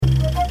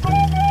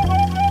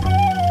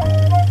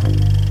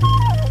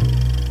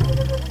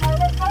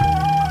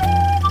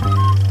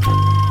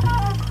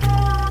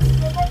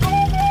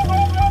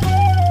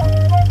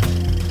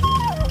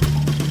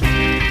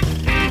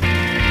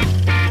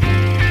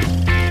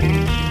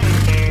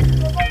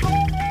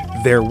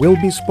There will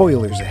be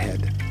spoilers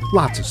ahead.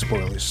 Lots of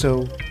spoilers,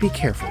 so be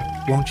careful,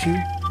 won't you?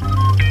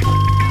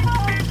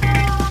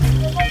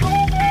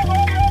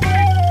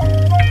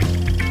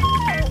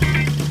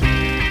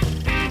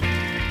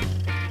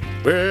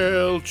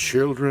 Well,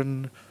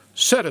 children,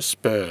 set a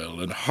spell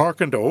and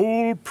hearken to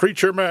old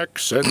Preacher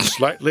Max and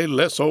slightly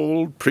less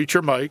old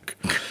Preacher Mike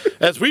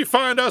as we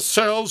find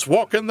ourselves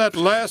walking that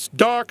last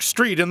dark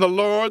street in the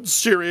Lord's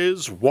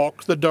series,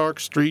 Walk the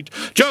Dark Street,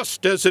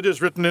 just as it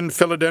is written in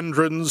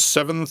Philodendrons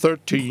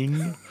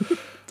 7:13.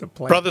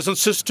 Brothers and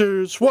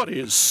sisters, what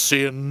is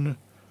sin?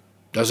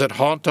 Does it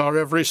haunt our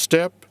every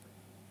step?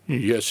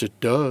 Yes, it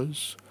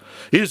does.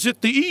 Is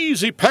it the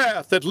easy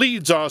path that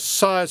leads our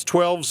size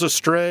 12s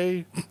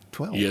astray?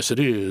 12. Yes, it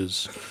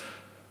is.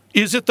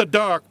 Is it the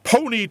dark,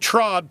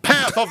 pony-trod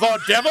path of the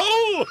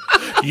devil?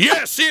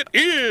 Yes, it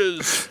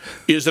is.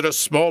 Is it a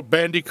small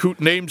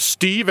bandicoot named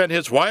Steve and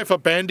his wife, a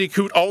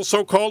bandicoot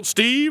also called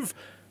Steve?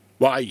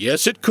 Why,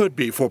 yes, it could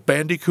be, for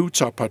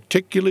bandicoots are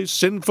particularly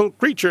sinful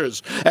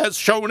creatures, as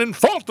shown in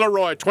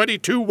Fauntleroy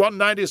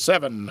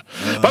 22:197.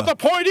 But the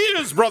point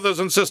is, brothers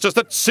and sisters,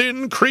 that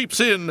sin creeps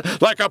in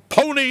like a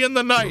pony in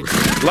the night,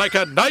 like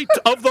a night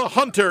of the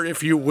hunter,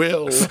 if you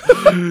will,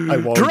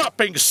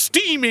 dropping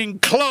steaming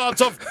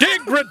clods of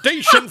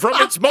degradation from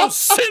its most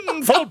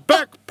sinful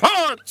back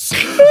parts.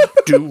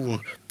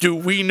 Do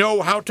we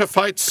know how to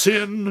fight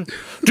sin?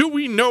 Do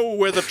we know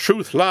where the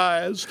truth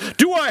lies?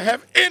 Do I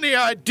have any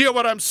idea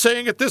what I'm saying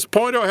at this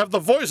point, or have the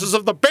voices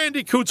of the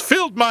bandicoots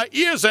filled my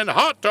ears and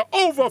heart to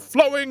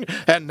overflowing?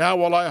 And now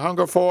all I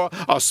hunger for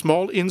are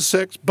small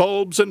insects,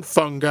 bulbs, and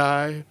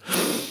fungi.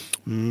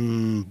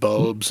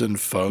 Bulbs and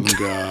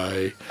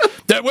fungi.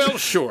 Well,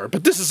 sure,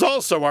 but this is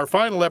also our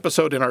final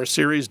episode in our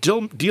series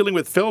dealing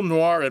with film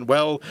noir, and,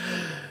 well,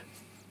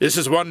 this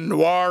is one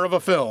noir of a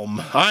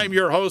film. I'm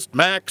your host,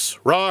 Max,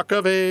 Rock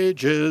of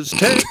Ages.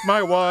 Take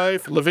my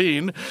wife,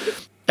 Levine,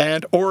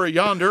 and over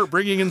yonder,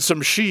 bringing in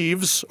some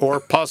sheaves, or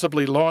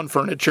possibly lawn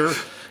furniture,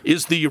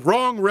 is the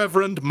Wrong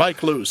Reverend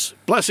Mike Luce.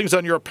 Blessings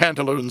on your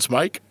pantaloons,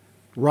 Mike.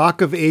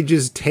 Rock of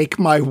Ages, take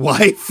my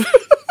wife.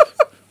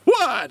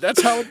 What?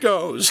 That's how it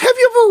goes. Have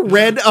you ever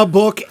read a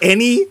book,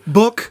 any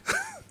book?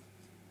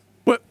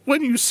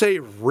 When you say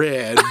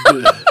read...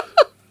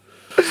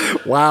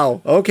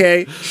 Wow,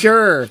 okay,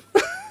 sure.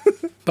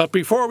 But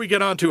before we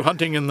get on to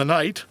hunting in the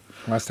night...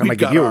 Last time I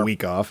gave you a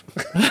week off.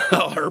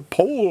 Our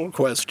poll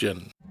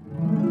question.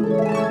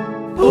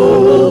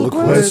 Poll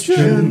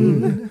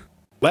question.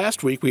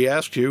 Last week we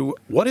asked you,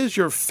 what is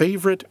your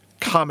favorite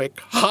comic,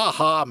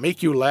 ha-ha,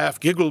 make-you-laugh,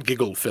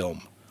 giggle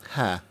film?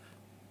 Huh.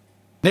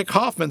 Nick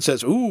Hoffman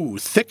says, ooh,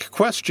 thick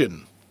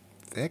question.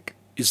 Thick?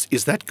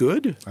 Is that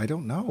good? I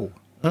don't know.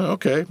 Oh,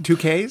 okay. 2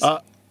 Ks?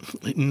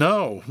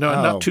 No,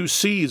 not 2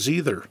 Cs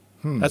either.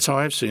 That's how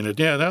I've seen it.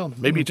 Yeah, no,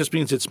 maybe it just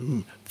means it's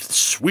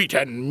sweet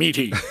and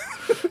meaty,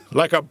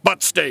 like a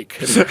butt steak.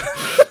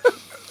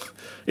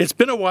 It's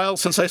been a while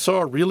since I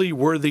saw a really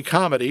worthy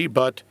comedy,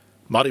 but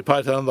Monty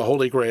Python and the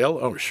Holy Grail,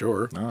 oh,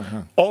 sure.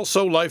 Uh-huh.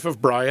 Also Life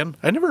of Brian.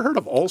 I never heard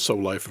of Also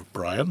Life of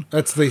Brian.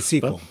 That's the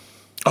sequel.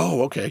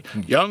 Oh, okay.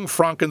 Young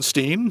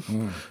Frankenstein,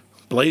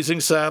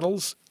 Blazing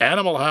Saddles,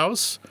 Animal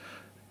House,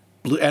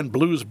 and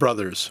Blues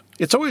Brothers.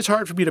 It's always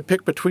hard for me to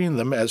pick between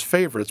them as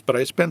favorites, but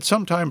I spent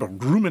some time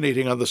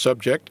ruminating on the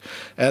subject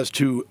as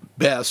to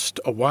best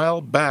a while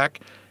back,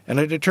 and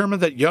I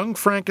determined that Young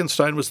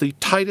Frankenstein was the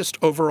tightest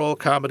overall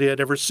comedy I'd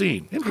ever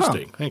seen.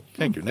 Interesting. Huh.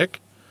 Thank you,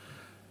 Nick.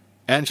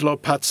 Angelo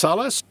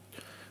Patsalas,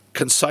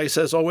 concise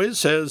as always,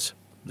 says,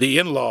 The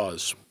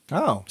In-Laws.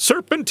 Oh.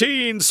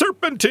 Serpentine!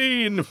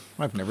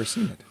 I've never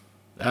seen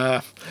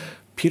it.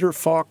 Peter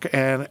Falk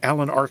and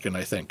Alan Arkin,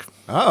 I think.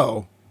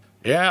 Oh.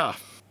 Yeah.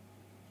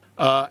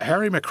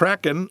 Harry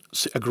McCracken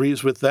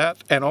agrees with that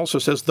and also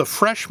says The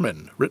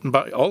Freshman, written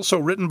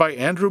by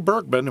Andrew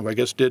Bergman, who I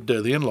guess did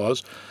The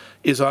In-Laws,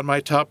 is on my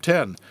top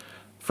 10.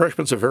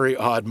 Freshman's a very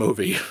odd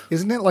movie.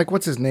 Isn't it like,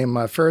 what's his name,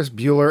 Ferris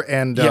Bueller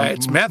and yeah,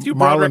 it's Matthew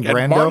Marlon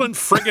Broderick and Brando? Marlon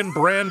friggin'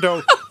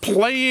 Brando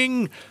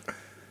playing,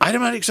 I'm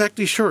not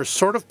exactly sure,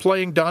 sort of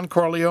playing Don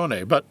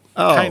Corleone, but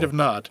kind of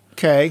not.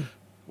 Okay.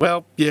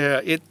 Well,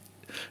 yeah,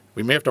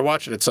 we may have to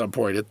watch it at some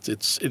point.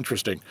 It's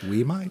interesting.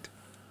 We might.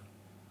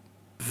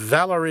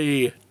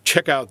 Valerie,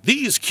 check out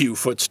these Q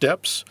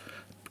footsteps.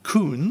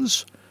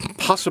 Coons,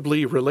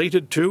 possibly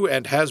related to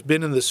and has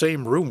been in the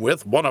same room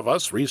with one of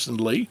us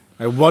recently.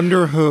 I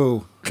wonder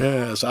who.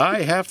 Yes,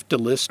 I have to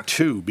list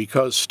 2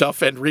 because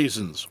Stuff and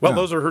Reasons. Well,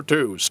 those are her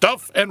 2.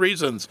 Stuff and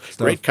Reasons.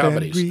 Great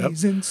comedies.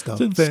 Stuff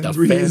and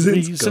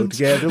reasons go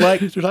together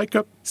like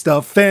a...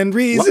 Stuff and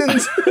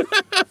Reasons.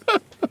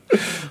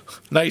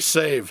 Nice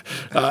save.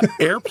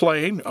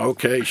 Airplane.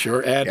 Okay,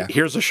 sure. And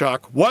here's a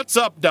shock. What's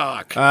up,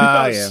 Doc?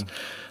 Yeah.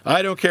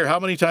 I don't care how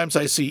many times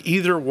I see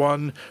either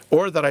one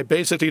or that I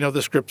basically know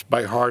the scripts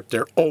by heart.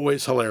 They're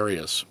always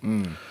hilarious.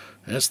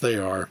 Yes, they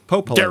are.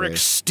 Pope Derek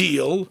hilarious.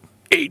 Steele,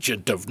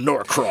 agent of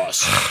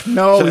Norcross.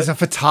 No, he's a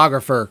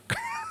photographer.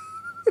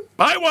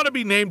 I want to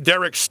be named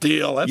Derek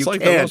Steele. That's You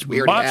like can't. the most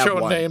We already have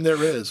macho one. name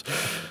there is.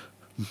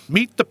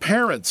 Meet the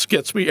Parents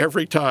gets me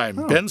every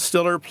time. Ben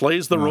Stiller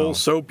plays the role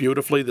so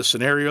beautifully. The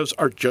scenarios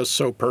are just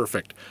so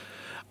perfect.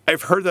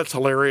 I've heard that's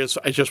hilarious.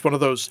 It's just one of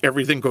those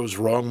everything goes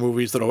wrong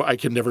movies that I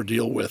can never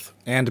deal with.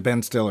 And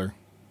Ben Stiller.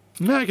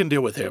 No, I can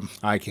deal with him.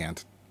 I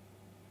can't.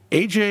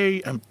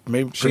 AJ,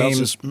 maybe pronounce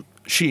this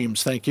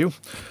Sheems, thank you.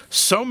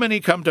 So many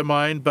come to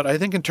mind, but I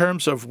think in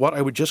terms of what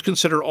I would just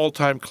consider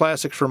all-time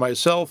classics for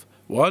myself,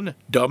 1,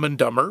 Dumb and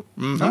Dumber.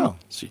 Mm-hmm. Oh.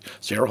 See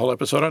our whole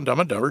episode on Dumb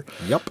and Dumber.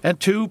 Yep. And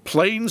 2,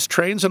 Planes,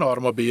 Trains, and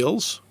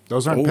Automobiles.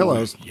 Those aren't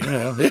pillows.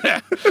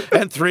 Yeah.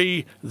 And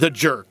 3, The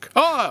Jerk.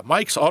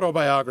 Mike's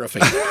autobiography.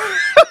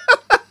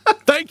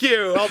 Thank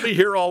you. I'll be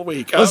here all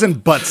week. Listen,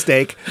 butt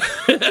steak.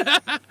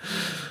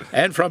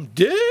 And from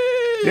Dave.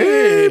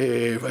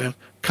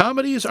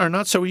 Comedies are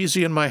not so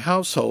easy in my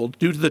household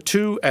due to the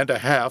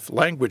 2.5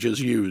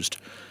 languages used.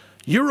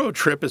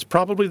 Eurotrip is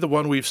probably the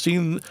one we've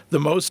seen the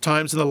most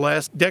times in the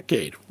last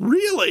decade.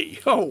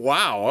 Really? Oh,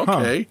 wow.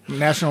 Okay.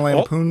 National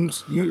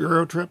Lampoon's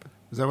Eurotrip?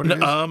 Is that what it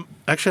is?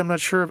 Actually, I'm not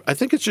sure. I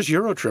think it's just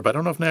Eurotrip. I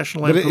don't know if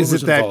National But Lampoon is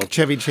was it that involved.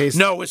 Chevy Chase?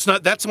 No, it's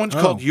not. That's one's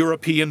called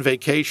European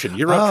Vacation.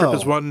 Eurotrip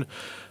is one.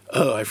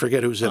 Oh, I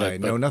forget who's in I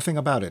it. know nothing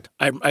about it.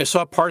 I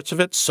saw parts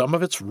of it. Some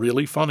of it's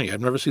really funny. I've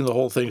never seen the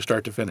whole thing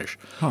start to finish.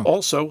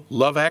 Also,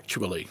 Love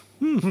Actually.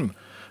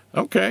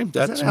 Okay,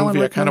 that's a Alan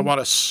movie I kind Rickman? of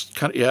want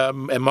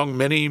to, among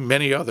many,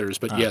 many others.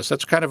 But yes,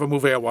 that's kind of a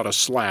movie I want to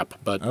slap.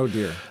 But Oh,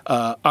 dear.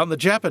 on the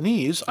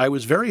Japanese, I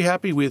was very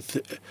happy with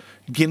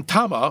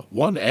Gintama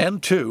 1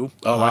 and 2.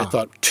 I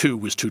thought 2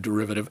 was too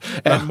derivative.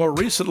 And more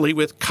recently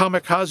with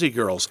Kamikaze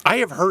Girls. I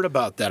have heard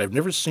about that. I've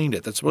never seen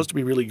it. That's supposed to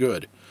be really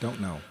good. Don't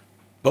know.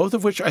 Both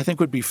of which I think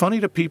would be funny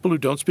to people who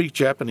don't speak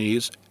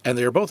Japanese, and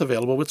they are both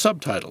available with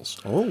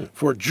subtitles. Oh.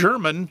 For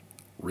German,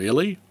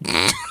 really?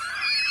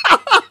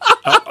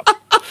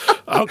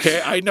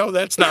 Okay, I know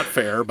that's not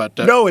fair, but...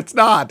 No, it's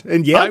not.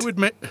 And yet?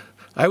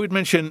 I would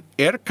mention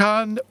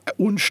Erkan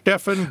und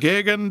Steffen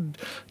gegen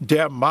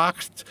der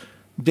Macht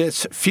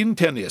des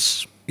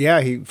Finsternis.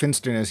 Yeah,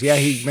 Finsternis. Yeah,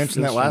 he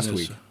mentioned that last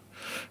week.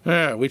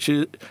 Yeah, which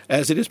is,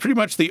 as it is pretty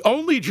much the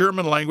only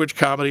German language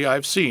comedy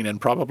I've seen, and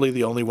probably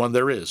the only one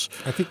there is.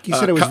 I think you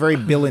said it was very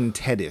Bill and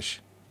Ted-ish.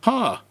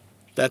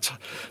 That's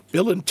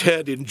Bill and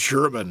Ted in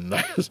German.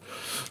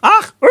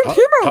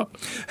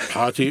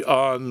 Party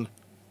on,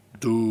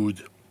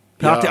 dude.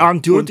 Party on,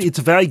 dude. It's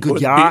very good,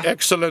 Would yeah. be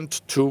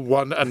excellent to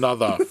one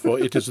another, for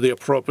it is the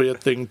appropriate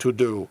thing to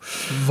do.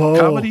 Whoa.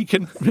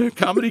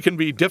 Comedy can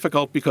be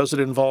difficult because it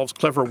involves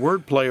clever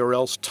wordplay or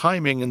else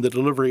timing in the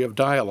delivery of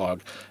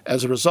dialogue.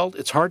 As a result,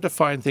 it's hard to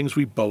find things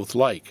we both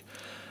like.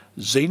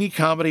 Zany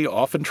comedy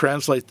often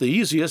translates the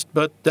easiest,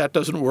 but that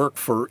doesn't work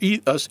for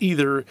us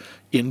either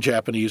in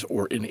Japanese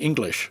or in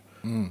English.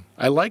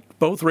 I liked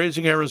both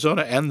Raising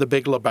Arizona and The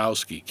Big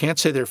Lebowski. Can't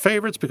say they're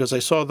favorites because I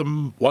saw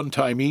them one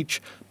time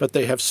each, but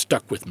they have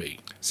stuck with me.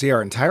 See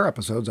our entire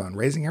episodes on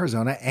Raising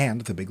Arizona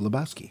and The Big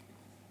Lebowski.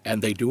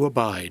 And they do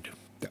abide.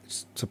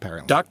 That's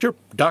apparently.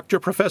 Dr.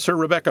 Professor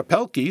Rebecca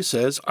Pelkey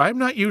says, I'm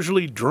not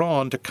usually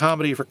drawn to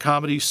comedy for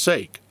comedy's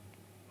sake.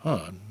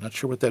 I'm not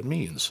sure what that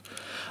means.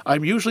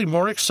 I'm usually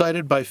more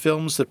excited by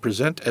films that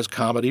present as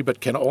comedy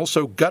but can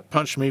also gut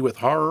punch me with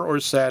horror or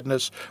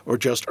sadness or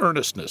just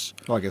earnestness.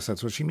 Well, I guess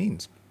that's what she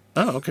means.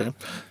 Oh, okay.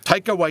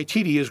 Taika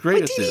Waititi is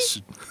great at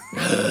this.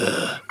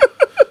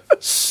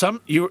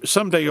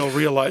 Someday you'll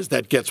realize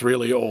that gets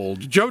really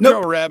old.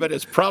 Jojo Rabbit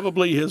is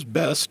probably his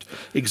best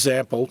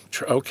example.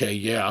 Okay,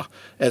 yeah.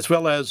 As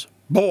well as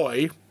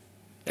Boy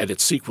and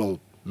its sequel,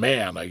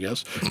 Man, I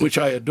guess, which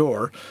I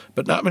adore,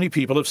 but not many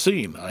people have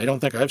seen. I don't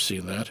think I've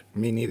seen that.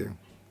 Me neither.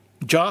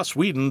 Joss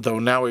Whedon, though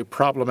now a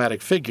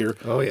problematic figure,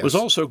 was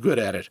also good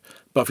at it.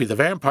 Buffy the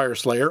Vampire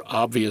Slayer,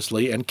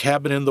 obviously, and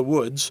Cabin in the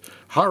Woods.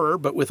 Horror,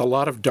 but with a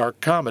lot of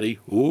dark comedy.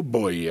 Oh,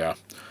 boy, yeah.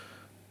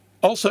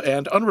 Also,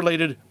 and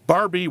unrelated,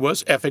 Barbie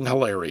was effing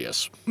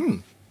hilarious.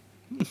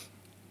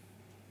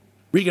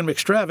 Regan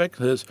McStravick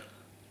says,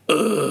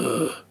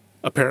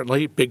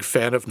 apparently, big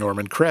fan of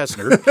Norman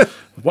Krasner.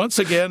 Once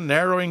again,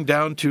 narrowing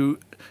down to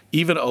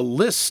even a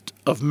list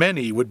of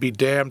many would be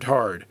damned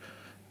hard.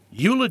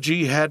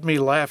 Eulogy had me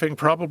laughing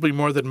probably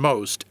more than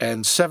most,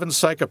 and 7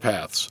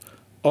 Psychopaths.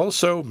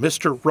 Also,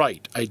 Mr.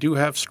 Right. I do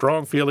have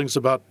strong feelings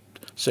about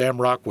Sam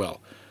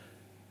Rockwell.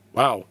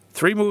 Wow.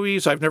 3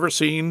 movies I've never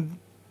seen,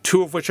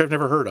 2 of which I've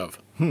never heard of.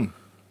 Well,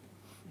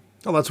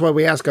 that's why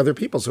we ask other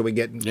people, so we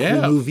get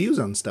cool new views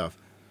on stuff.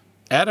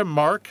 Adam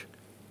Mark,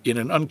 in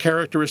an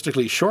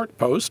uncharacteristically short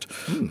post,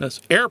 that's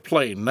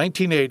Airplane,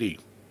 1980.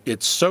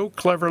 It's so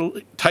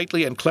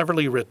tightly and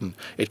cleverly written.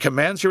 It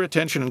commands your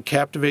attention and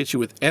captivates you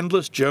with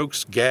endless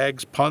jokes,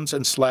 gags, puns,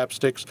 and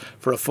slapsticks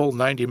for a full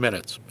 90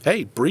 minutes.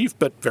 Hey, brief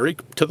but very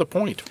to the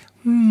point.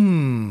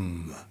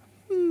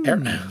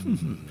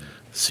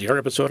 See our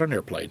episode on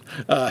Airplane.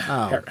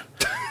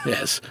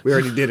 Yes. We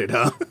already did it,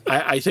 huh?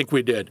 I think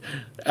we did.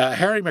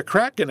 Harry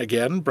McCracken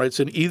again writes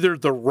in either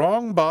The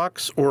Wrong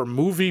Box or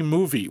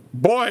Movie.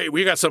 Boy,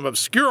 we got some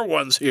obscure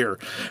ones here,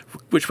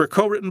 which were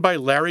co-written by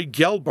Larry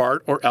Gelbart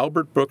or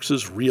Albert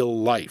Brooks's Real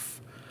Life.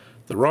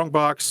 The Wrong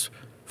Box,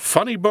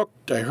 funny book.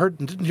 I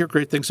didn't hear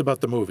great things about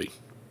the movie.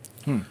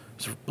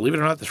 So, believe it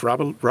or not, this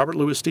Robert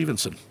Louis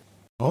Stevenson.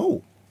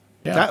 Oh.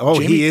 Yeah,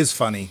 He is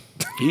funny.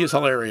 He is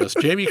hilarious.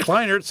 Jamie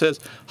Kleinert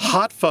says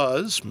Hot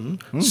Fuzz,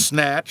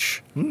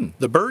 Snatch,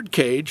 The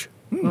Birdcage.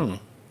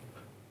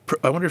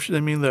 I wonder if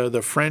they mean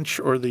the French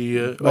or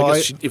the. I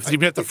guess if you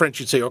meant the French,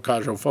 you'd say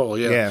Ocage au Fol.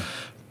 Yeah.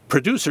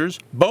 Producers,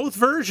 both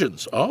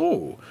versions.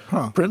 Oh,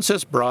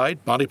 Princess Bride,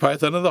 Monty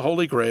Python and the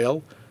Holy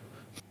Grail.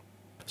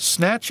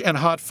 Snatch and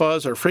Hot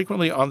Fuzz are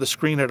frequently on the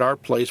screen at our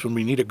place when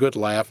we need a good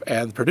laugh,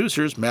 and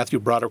producers, Matthew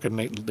Broderick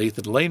and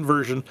Nathan Lane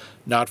version,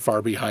 not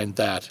far behind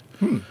that.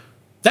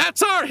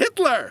 That's our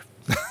Hitler!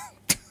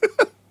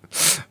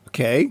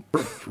 Okay.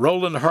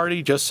 Roland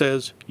Hardy just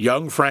says,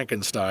 Young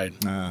Frankenstein.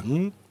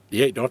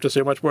 Yeah, you don't have to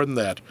say much more than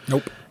that.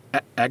 Nope.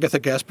 Agatha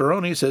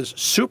Gasparoni says,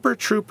 Super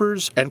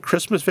Troopers and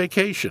Christmas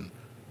Vacation.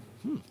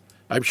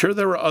 I'm sure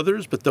there are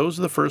others, but those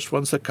are the first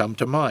ones that come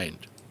to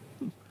mind.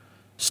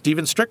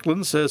 Stephen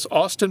Strickland says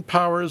Austin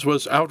Powers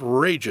was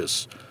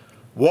outrageous.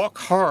 Walk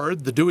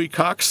Hard, the Dewey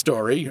Cox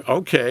story.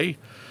 Okay.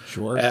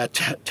 Sure.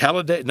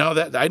 Talladega. No,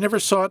 that I never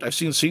saw it. I've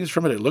seen scenes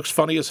from it. It looks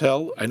funny as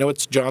hell. I know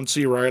it's John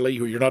C. Reilly,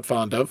 who you're not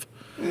fond of.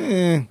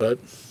 But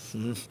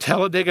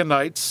Talladega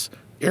Nights,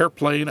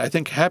 Airplane. I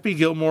think Happy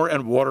Gilmore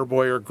and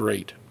Waterboy are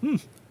great.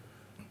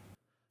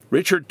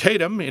 Richard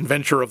Tatum,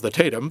 inventor of the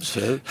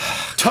Tatums.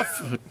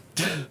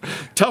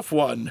 Tough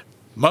one.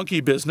 Monkey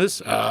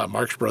Business.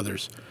 Marx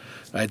Brothers.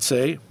 I'd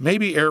say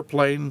maybe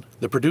Airplane,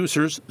 The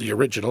Producers, the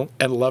original,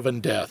 and Love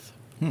and Death.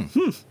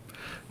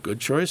 Good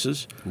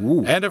choices.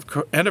 Ooh. And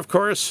of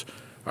course,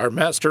 our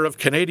master of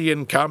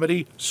Canadian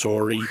comedy,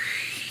 Sorry.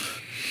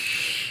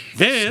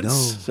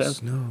 Vince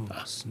says,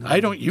 I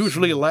don't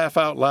usually laugh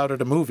out loud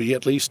at a movie,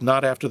 at least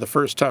not after the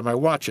first time I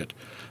watch it.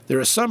 There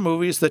are some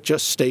movies that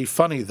just stay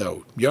funny,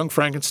 though. Young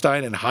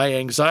Frankenstein and High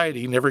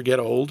Anxiety never get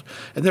old,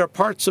 and there are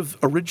parts of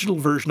original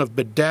version of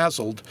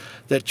Bedazzled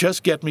that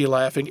just get me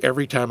laughing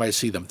every time I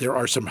see them. There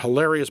are some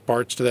hilarious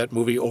parts to that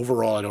movie.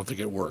 Overall, I don't think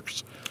it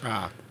works.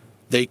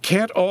 They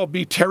can't all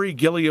be Terry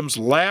Gilliam's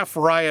laugh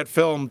riot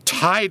film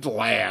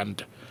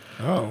Tideland.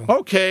 Oh.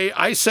 Okay,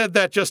 I said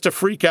that just to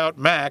freak out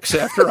Max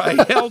after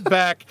I held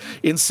back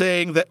in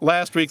saying that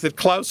last week that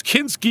Klaus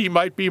Kinski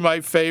might be my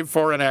fave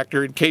foreign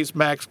actor in case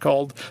Max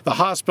called the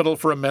hospital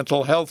for a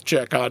mental health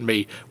check on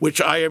me, which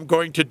I am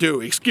going to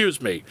do.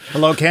 Excuse me.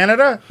 Hello,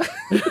 Canada?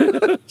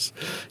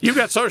 You've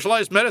got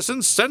socialized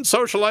medicine. Send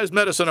socialized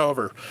medicine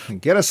over.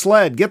 Get a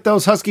sled. Get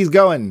those huskies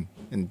going.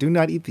 And do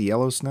not eat the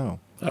yellow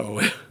snow.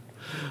 Oh,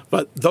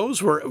 but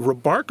those were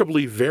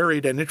remarkably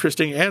varied and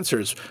interesting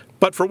answers.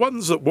 But for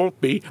ones that won't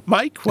be,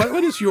 Mike,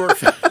 what is your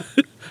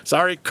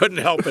Sorry, couldn't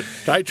help it.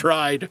 I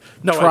tried.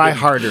 No, Try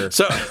harder.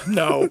 So,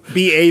 no.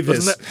 Be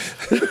Avis.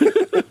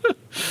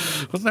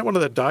 Wasn't that one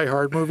of the Die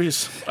Hard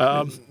movies?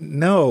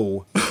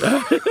 No.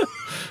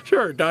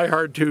 Sure, Die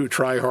Hard 2,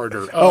 Try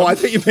Harder. I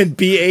thought you meant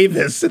B.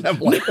 Avis. And I'm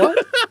like, what?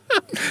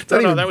 It's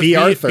not even that B.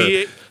 was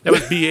Arthur. That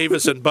was B.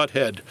 Avis and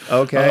Butthead.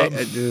 Okay.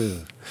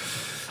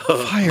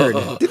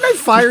 Fired. Didn't I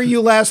fire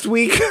you last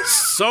week?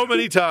 So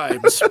many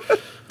times.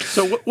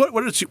 So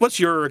what's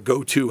your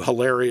go-to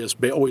hilarious,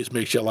 always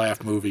makes you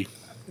laugh movie?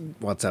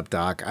 What's up,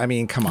 Doc? I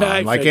mean, come on.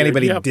 I like figured,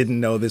 anybody yep. didn't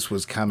know this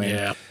was coming.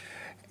 Yeah.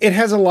 It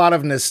has a lot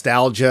of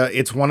nostalgia.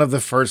 It's one of the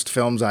first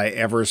films I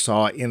ever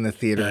saw in the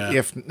theater.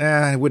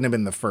 Yeah. It wouldn't have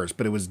been the first,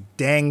 but it was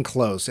dang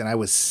close, and I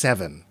was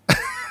 7.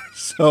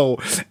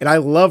 And I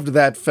loved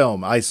that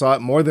film. I saw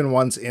it more than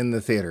once in the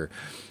theater.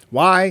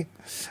 Why?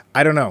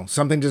 I don't know.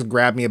 Something just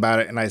grabbed me about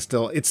it, and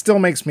it still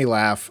makes me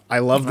laugh. I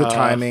love the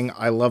timing.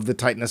 I love the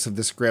tightness of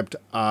the script.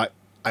 I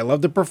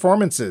love the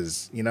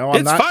performances. You know,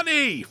 It's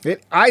funny.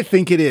 I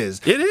think it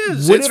is. It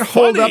is. Would It's it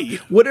hold funny.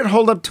 up? Would it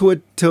hold up to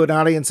an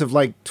audience of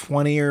like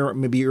 20 or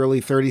maybe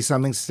early 30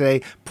 somethings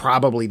today?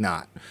 Probably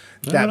not.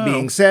 That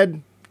being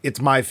said, it's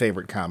my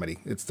favorite comedy.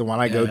 It's the one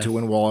I go to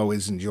and will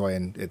always enjoy,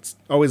 and it's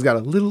always got a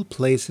little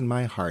place in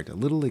my heart, a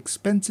little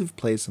expensive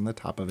place on the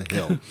top of a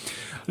hill.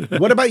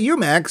 What about you,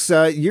 Max?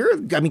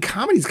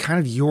 Comedy's kind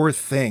of your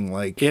thing.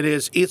 Like it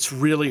is. It's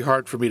really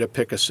hard for me to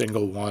pick a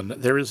single one.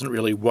 There isn't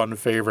really one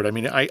favorite. I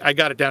mean, I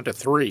got it down to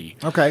 3.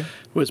 Okay. It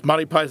was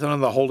Monty Python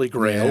and the Holy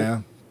Grail,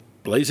 Yeah.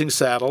 Blazing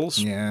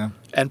Saddles,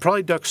 and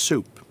probably Duck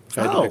Soup, if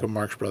I had to pick a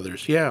Marx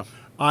Brothers. Yeah.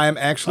 I am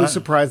actually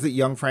surprised that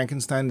Young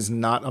Frankenstein is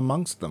not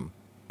amongst them.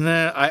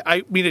 Nah,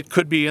 I mean, it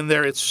could be in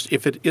there.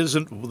 If it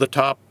isn't the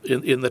top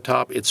in the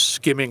top, it's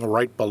skimming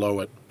right below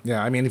it.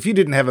 Yeah, I mean, if you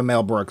didn't have a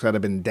Mel Brooks, I'd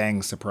have been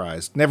dang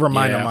surprised. Never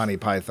mind a Monty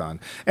Python.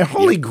 And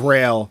Holy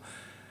Grail,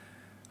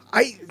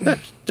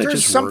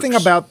 there's something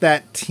about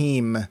that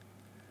team,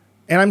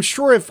 and I'm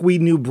sure if we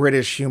knew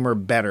British humor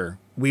better,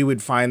 we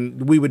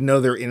would know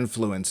their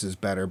influences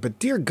better. But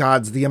dear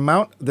gods, the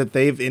amount that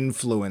they've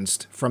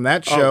influenced from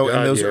that show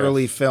and those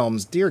early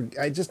films,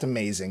 just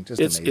amazing.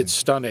 It's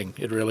stunning.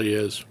 It really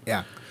is.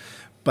 Yeah.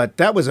 But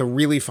that was a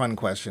really fun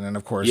question, and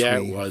of course,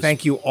 it was.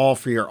 Thank you all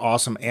for your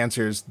awesome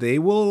answers. They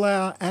will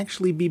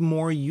actually be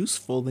more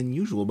useful than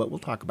usual, but we'll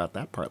talk about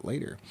that part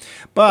later.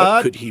 But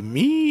what could he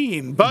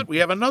mean? But we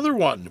have another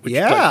one, which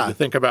I'd like you to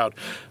think about,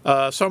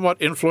 somewhat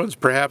influenced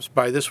perhaps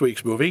by this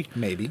week's movie.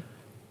 Maybe.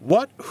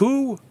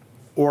 Who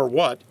or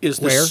what is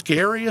the Where?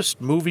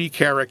 scariest movie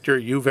character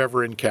you've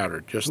ever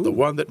encountered? Just the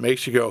one that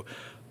makes you go,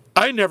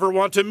 I never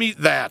want to meet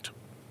that.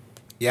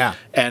 Yeah.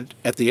 And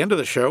at the end of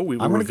the show, we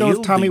will I'm going to go reveal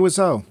with Tommy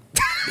Wiseau.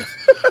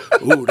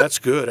 Ooh, that's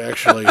good,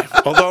 actually.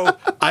 Although,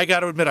 I got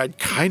to admit, I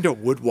kind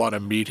of would want to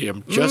meet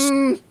him. Just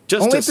Only to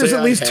if there's say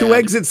at least I 2 had.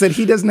 exits that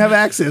he doesn't have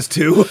access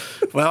to.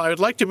 Well, I would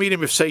like to meet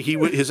him if, say,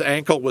 his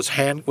ankle was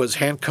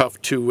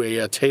handcuffed to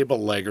a table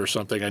leg or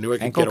something. I knew I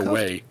could Ankle get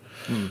away.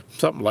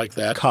 Something like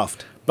that.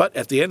 Cuffed. But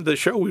at the end of the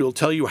show, we will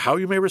tell you how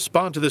you may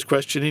respond to this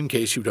question in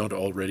case you don't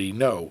already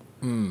know.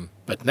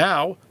 But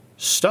now,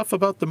 stuff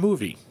about the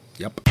movie.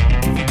 Yep.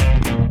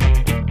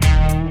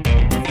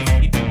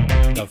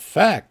 The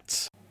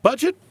facts.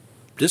 Budget?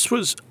 This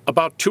was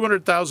about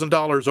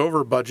 $200,000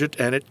 over budget,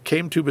 and it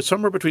came to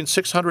somewhere between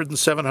 $600,000 and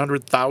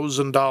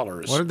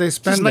 $700,000. What did they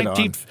spend it on?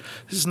 This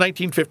is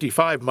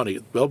 1955 money.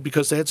 Well,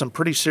 because they had some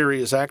pretty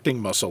serious acting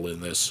muscle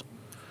in this.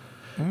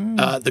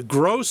 The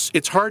gross,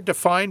 it's hard to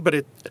find,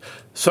 but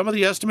some of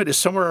the estimate is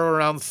somewhere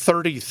around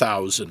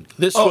 $30,000.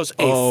 This was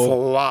a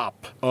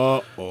flop.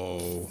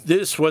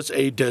 This was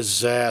a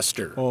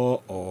disaster.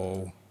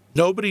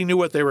 Nobody knew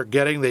what they were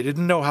getting. They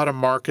didn't know how to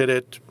market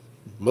it.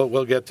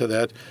 We'll get to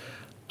that.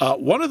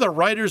 One of the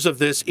writers of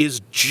this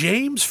is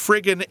James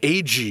friggin'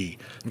 Agee,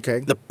 Okay.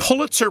 the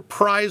Pulitzer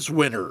Prize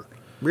winner.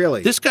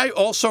 Really? This guy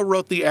also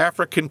wrote The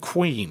African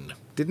Queen.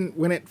 Didn't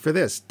win it for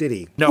this, did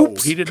he? No,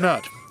 Oops. he did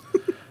not.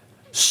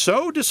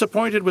 So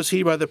disappointed was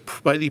he by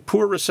the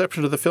poor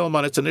reception of the film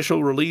on its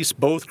initial release,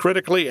 both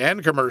critically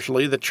and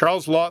commercially, that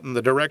Charles Laughton,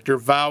 the director,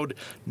 vowed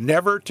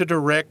never to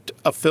direct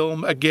a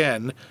film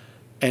again,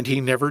 and he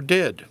never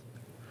did.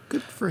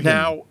 Good for him.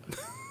 Now,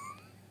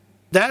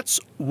 that's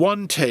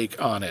one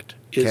take on it,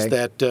 is Okay.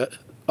 that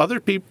other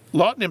people,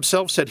 Laughton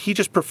himself said he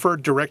just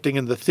preferred directing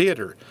in the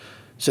theater.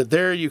 Said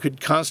there you could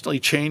constantly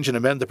change and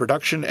amend the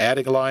production,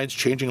 adding lines,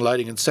 changing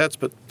lighting and sets,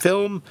 but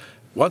film,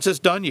 once it's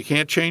done, you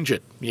can't change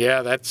it.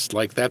 Yeah, that's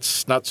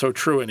not so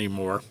true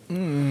anymore,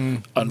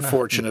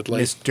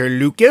 unfortunately. Mr.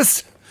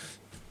 Lucas?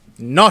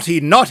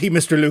 Naughty, naughty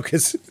Mr.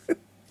 Lucas.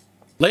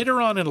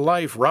 Later on in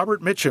life,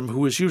 Robert Mitchum, who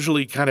was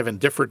usually kind of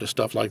indifferent to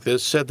stuff like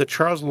this, said that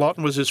Charles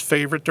Laughton was his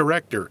favorite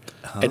director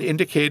and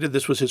indicated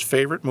this was his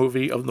favorite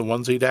movie of the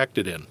ones he'd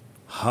acted in.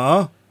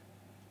 Huh?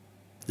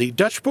 The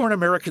Dutch-born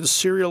American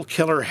serial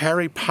killer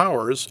Harry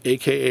Powers,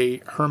 a.k.a.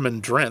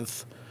 Herman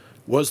Drenth,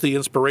 was the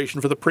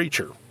inspiration for The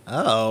Preacher.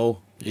 Oh.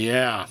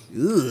 Yeah.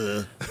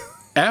 Ugh.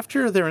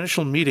 After their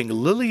initial meeting,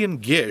 Lillian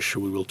Gish,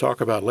 who we will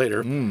talk about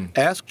later,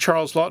 asked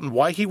Charles Laughton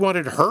why he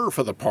wanted her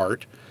for the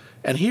part,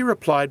 and he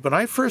replied, "When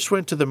I first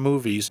went to the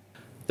movies,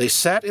 they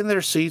sat in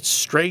their seats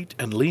straight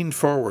and leaned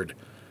forward.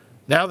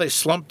 Now they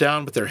slump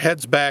down with their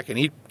heads back and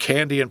eat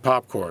candy and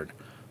popcorn.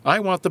 I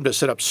want them to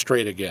sit up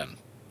straight again."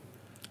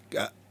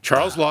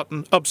 Charles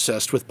Laughton,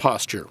 obsessed with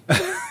posture.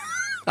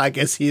 I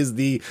guess he is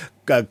the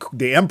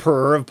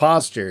emperor of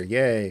posture.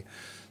 Yay.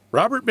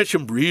 Robert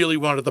Mitchum really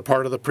wanted the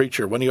part of the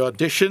preacher. When he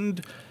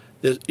auditioned,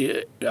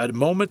 a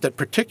moment that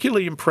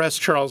particularly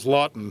impressed Charles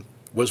Laughton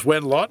was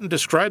when Laughton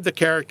described the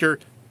character,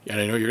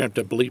 and I know you're going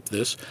to have to bleep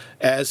this,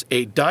 as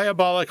a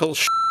diabolical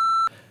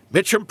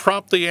Mitchum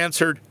promptly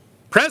answered,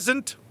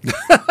 "Present."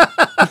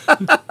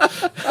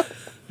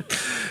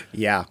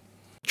 Yeah.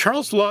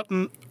 Charles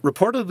Laughton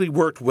reportedly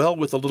worked well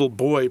with the little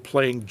boy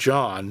playing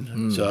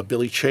John,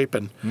 Billy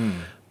Chapin,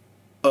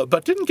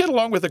 but didn't get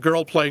along with the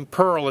girl playing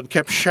Pearl and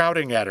kept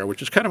shouting at her,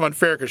 which is kind of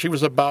unfair because she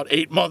was about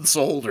 8 months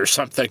old or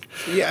something.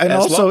 Yeah, and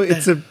also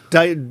it's a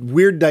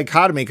weird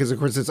dichotomy because, of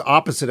course, it's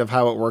opposite of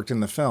how it worked in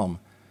the film.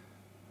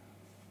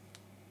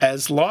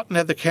 As Laughton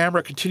had the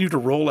camera continue to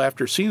roll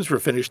after scenes were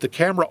finished, the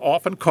camera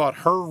often caught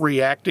her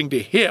reacting to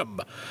him.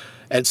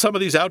 And some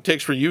of these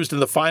outtakes were used in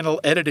the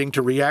final editing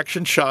to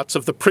reaction shots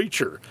of the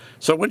preacher.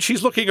 So when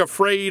she's looking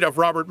afraid of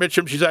Robert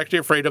Mitchum, she's actually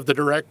afraid of the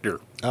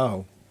director.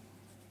 Oh.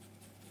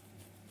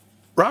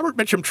 Robert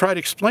Mitchum tried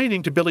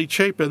explaining to Billy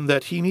Chapin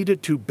that he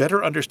needed to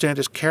better understand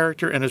his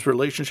character and his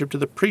relationship to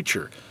the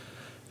preacher.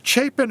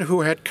 Chapin,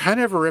 who had kind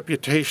of a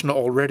reputation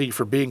already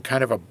for being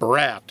kind of a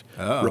brat,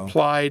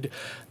 replied,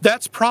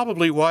 "That's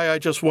probably why I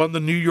just won the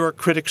New York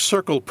Critics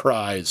Circle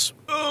Prize."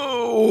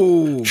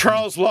 Oh.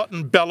 Charles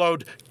Laughton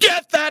bellowed,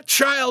 "Get that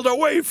child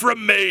away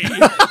from me!"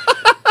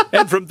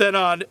 And from then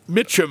on,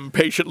 Mitchum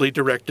patiently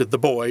directed the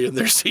boy in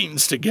their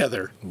scenes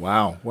together.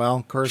 Wow. Well,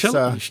 of course,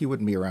 she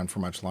wouldn't be around for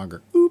much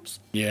longer.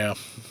 Oops. Yeah.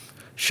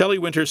 Shelley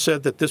Winters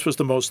said that this was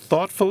the most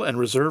thoughtful and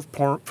reserved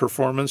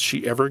performance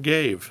she ever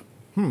gave.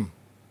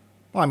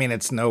 Well, I mean,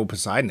 it's no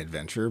Poseidon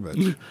Adventure, but...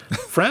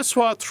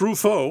 Francois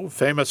Truffaut,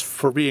 famous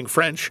for being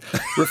French,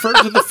 referred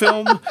to the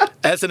film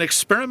as an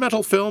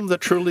experimental film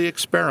that truly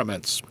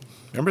experiments.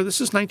 Remember,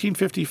 this is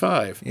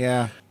 1955.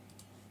 Yeah.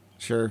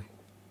 Sure.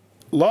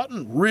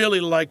 Laughton really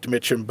liked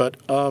Mitchum, but,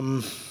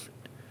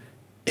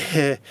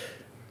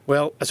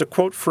 well, as a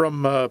quote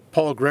from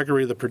Paul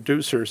Gregory, the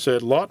producer,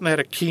 said, Laughton had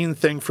a keen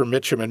thing for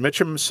Mitchum, and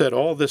Mitchum said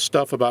all this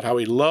stuff about how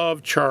he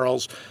loved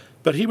Charles,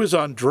 but he was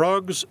on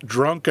drugs,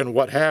 drunk, and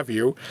what have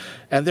you,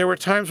 and there were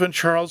times when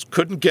Charles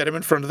couldn't get him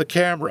in front of the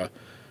camera.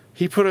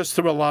 He put us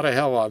through a lot of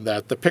hell on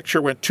that. The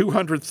picture went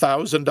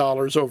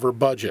 $200,000 over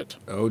budget.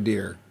 Oh,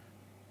 dear.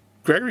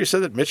 Gregory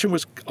said that Mitchum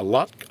was a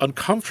lot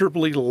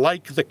uncomfortably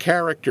like the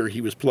character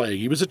he was playing.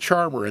 He was a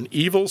charmer, an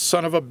evil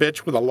son of a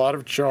bitch with a lot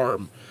of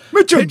charm.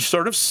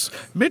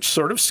 Mitchum! Mitch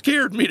sort of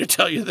scared me, to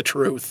tell you the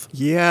truth.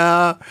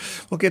 Yeah,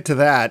 we'll get to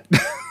that.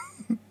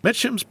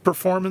 Mitchum's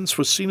performance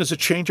was seen as a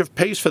change of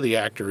pace for the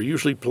actor. He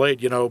usually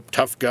played,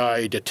 tough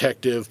guy,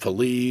 detective,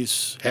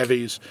 police,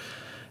 heavies.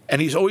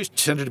 And he's always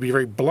tended to be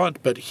very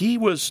blunt, but he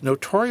was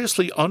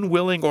notoriously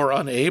unwilling or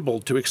unable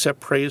to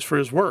accept praise for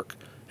his work.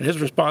 And his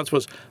response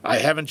was, I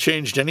haven't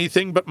changed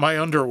anything but my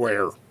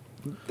underwear.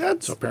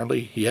 So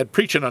apparently he had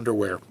preaching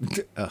underwear.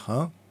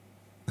 Uh-huh.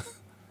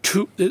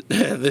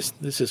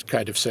 This is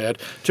kind of sad.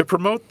 To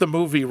promote the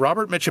movie,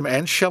 Robert Mitchum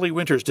and Shelley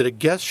Winters did a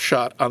guest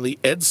shot on the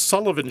Ed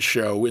Sullivan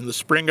Show in the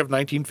spring of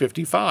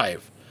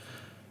 1955.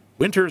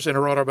 Winters, in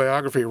her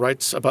autobiography,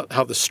 writes about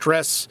how the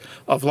stress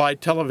of live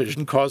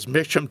television caused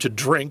Mitchum to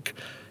drink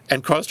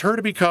and caused her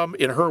to become,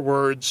 in her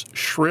words,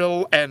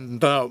 shrill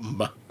and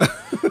numb.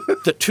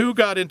 The two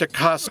got into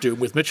costume,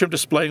 with Mitchum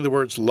displaying the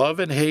words love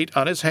and hate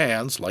on his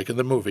hands, like in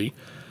the movie,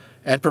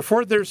 and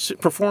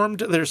performed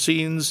their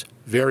scenes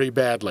very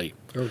badly.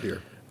 Oh,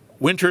 dear.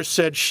 Winters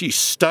said she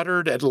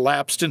stuttered and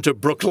lapsed into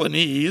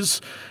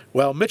Brooklynese,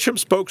 while Mitchum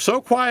spoke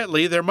so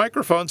quietly their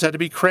microphones had to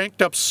be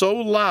cranked up so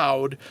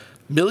loud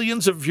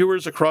millions of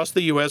viewers across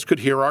the U.S. could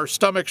hear our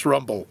stomachs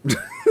rumble.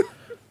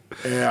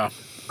 Yeah.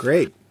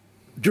 Great.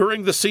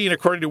 During the scene,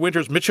 according to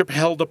Winters, Mitchum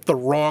held up the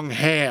wrong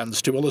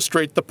hands to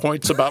illustrate the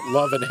points about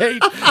love and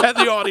hate, and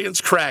the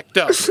audience cracked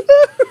up.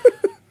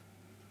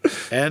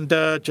 And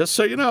just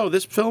so you know,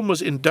 this film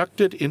was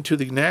inducted into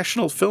the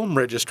National Film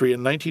Registry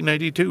in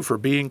 1992 for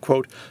being,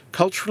 quote,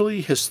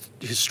 culturally,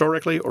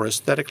 historically, or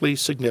aesthetically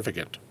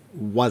significant.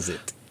 Was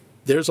it?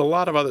 There's a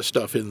lot of other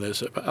stuff in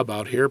this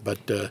about here, but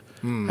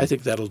I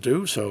think that'll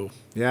do. So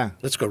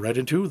let's go right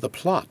into the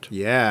plot.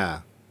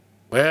 Yeah.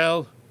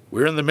 Well,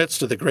 we're in the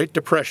midst of the Great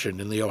Depression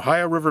in the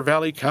Ohio River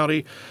Valley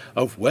County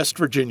of West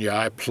Virginia,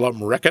 I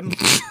plumb reckon.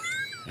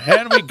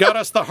 And we got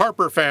us the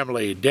Harper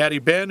family. Daddy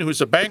Ben,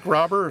 who's a bank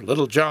robber.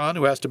 Little John,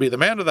 who has to be the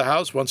man of the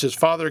house once his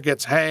father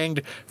gets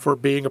hanged for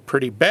being a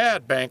pretty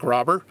bad bank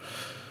robber.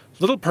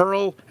 Little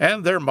Pearl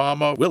and their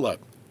mama, Willa,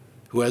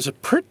 who has a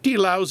pretty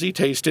lousy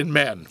taste in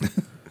men.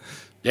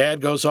 Dad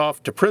goes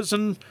off to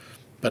prison,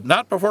 but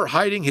not before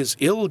hiding his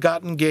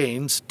ill-gotten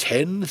gains,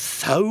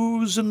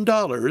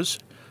 $10,000,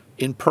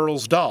 in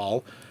Pearl's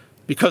doll,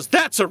 because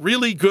that's a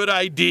really good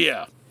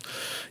idea.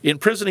 In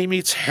prison, he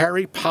meets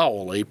Harry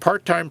Powell, a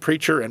part-time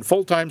preacher and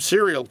full-time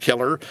serial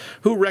killer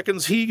who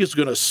reckons he is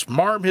going to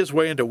smarm his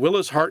way into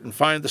Willa's heart and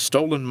find the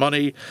stolen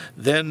money,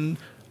 then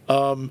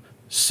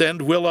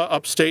send Willa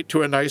upstate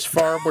to a nice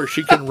farm where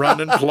she can run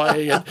and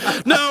play. And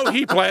no,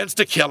 he plans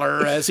to kill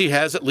her, as he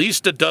has at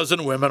least a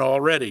dozen women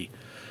already.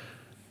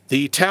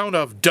 The town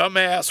of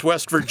dumbass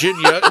West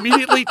Virginia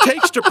immediately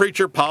takes to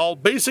Preacher Powell,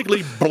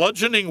 basically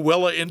bludgeoning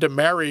Willa into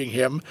marrying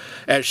him,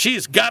 as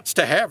she's gots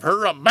to have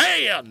her a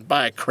man,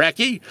 by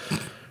cracky.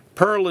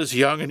 Pearl is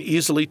young and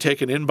easily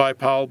taken in by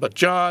Powell, but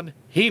John,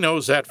 he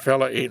knows that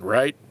fella ain't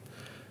right.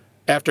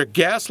 After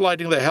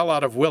gaslighting the hell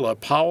out of Willa,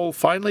 Powell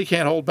finally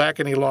can't hold back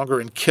any longer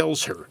and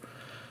kills her.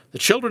 The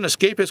children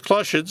escape his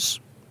clutches,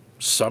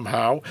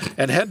 somehow,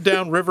 and head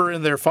downriver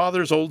in their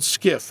father's old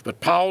skiff,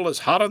 but Powell is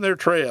hot on their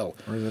trail.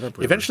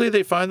 Eventually,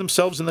 they find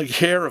themselves in the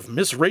care of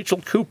Miss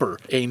Rachel Cooper,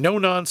 a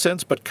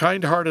no-nonsense but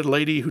kind-hearted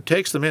lady who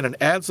takes them in and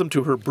adds them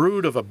to her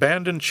brood of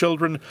abandoned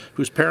children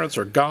whose parents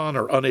are gone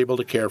or unable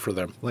to care for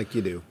them. Like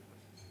you do.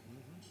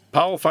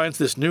 Powell finds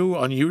this new,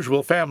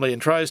 unusual family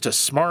and tries to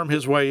smarm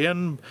his way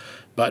in,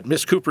 but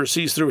Miss Cooper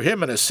sees through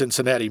him in a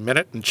Cincinnati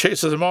minute and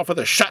chases him off with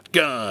a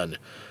shotgun.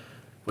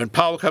 When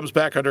Powell comes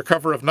back under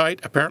cover of night,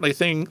 apparently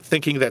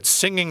thinking that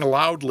singing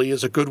loudly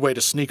is a good way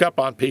to sneak up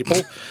on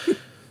people,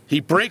 he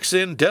breaks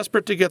in,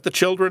 desperate to get the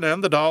children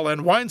and the doll,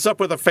 and winds up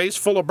with a face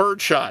full of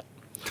birdshot.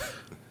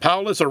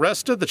 Powell is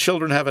arrested, the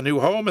children have a new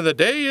home, and the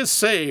day is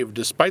saved,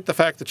 despite the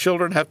fact the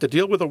children have to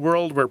deal with a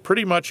world where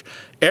pretty much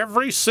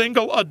every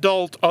single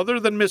adult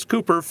other than Miss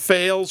Cooper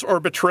fails or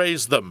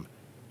betrays them.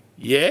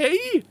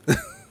 Yay?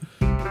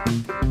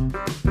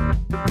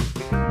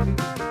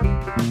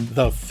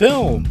 The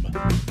film.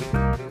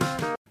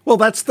 Well,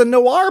 that's the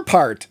noir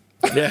part.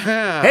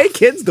 Yeah. Hey,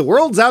 kids, the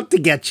world's out to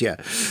get you.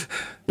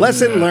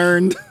 Lesson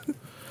learned.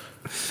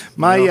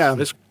 My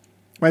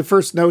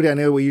first note, I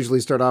know we usually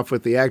start off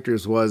with the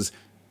actors, was,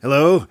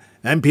 hello,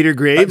 I'm Peter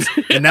Graves,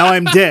 and now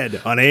I'm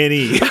dead on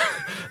A&E.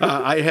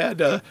 I had,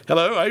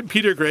 hello, I'm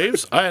Peter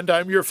Graves, and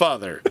I'm your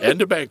father,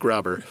 and a bank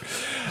robber.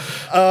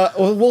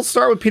 Well, we'll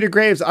start with Peter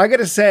Graves. I got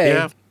to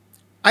say,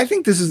 I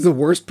think this is the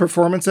worst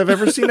performance I've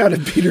ever seen out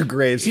of Peter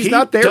Graves. He's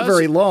not there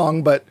very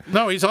long, but...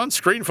 No, he's on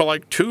screen for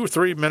like 2 or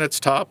 3 minutes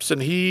tops,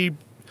 and he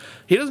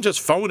doesn't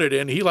just phone it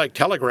in, he like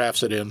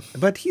telegraphs it in.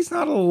 But he's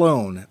not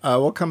alone.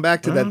 We'll come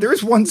back to that.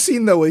 There's one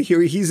scene, though, where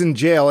he's in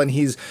jail, and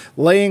he's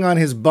laying on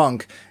his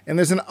bunk, and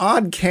there's an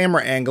odd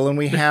camera angle, and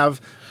we have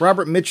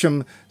Robert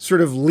Mitchum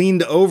sort of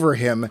leaned over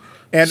him,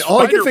 and all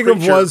I could think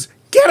of was,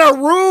 get a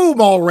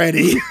room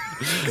already.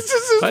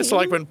 That's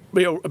like when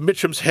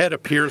Mitchum's head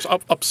appears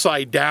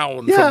upside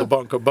down Yeah. from the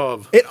bunk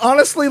above. It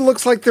honestly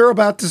looks like they're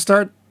about to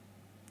start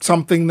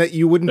something that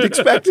you wouldn't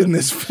expect in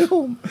this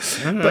film.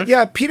 But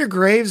yeah, Peter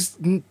Graves,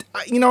 and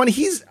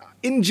he's,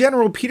 in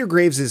general, Peter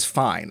Graves is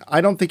fine.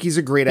 I don't think he's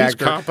a great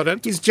actor. He's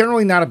competent. He's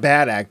generally not a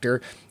bad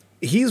actor.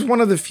 He's one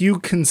of the few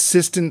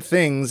consistent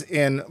things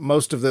in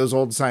most of those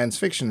old science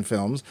fiction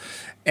films.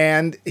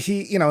 And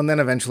he, and then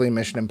eventually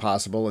Mission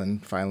Impossible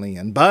and finally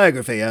in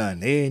Biography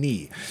on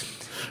A&E.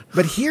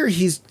 But here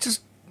he's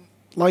just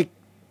like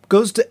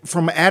goes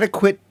from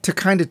adequate to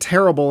kind of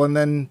terrible and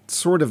then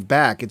sort of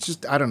back. It's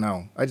just, I don't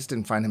know. I just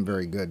didn't find him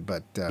very good.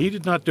 But He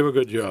did not do a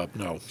good job,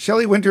 no.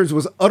 Shelley Winters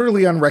was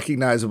utterly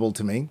unrecognizable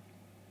to me.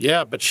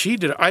 Yeah, but she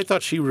did. I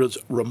thought she was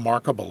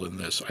remarkable in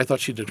this. I thought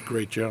she did a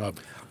great job.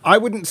 I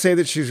wouldn't say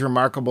that she's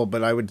remarkable,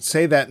 but I would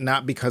say that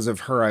not because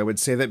of her. I would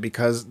say that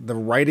because the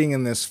writing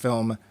in this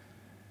film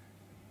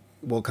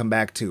we'll come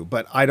back to.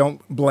 But I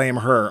don't blame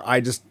her. I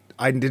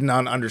did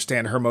not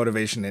understand her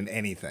motivation in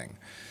anything.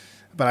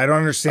 But I don't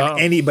understand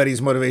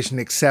anybody's motivation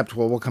except,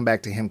 well, we'll come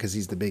back to him because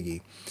he's the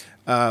biggie.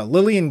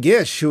 Lillian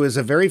Gish, who is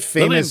a very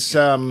famous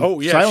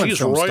silent she's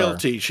film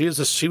royalty.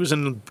 star. She was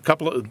in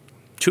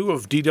two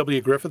of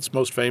D.W. Griffith's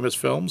most famous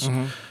films.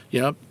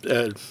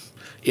 Mm-hmm.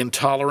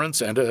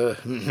 Intolerance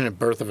and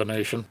Birth of a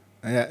Nation.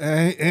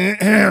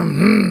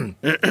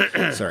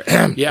 Sorry.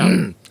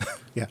 Yeah.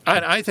 Yeah.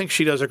 I think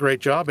she does a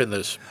great job in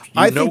this.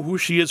 You know who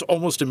she is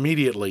almost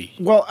immediately.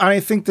 Well, I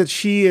think that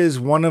she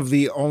is one of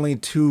the only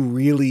two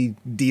really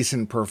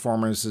decent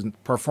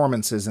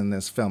performances in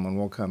this film, and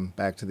we'll come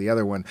back to the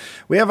other one.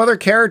 We have other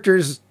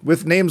characters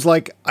with names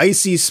like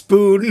Icy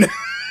Spoon.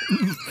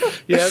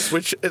 Yes,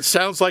 which it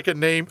sounds like a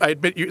name. I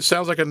admit, it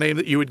sounds like a name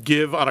that you would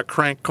give on a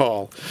crank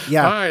call.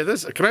 Yeah. Hi,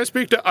 can I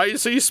speak to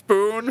Icy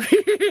Spoon?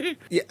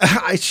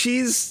 Yeah,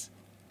 she's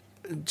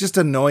just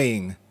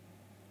annoying.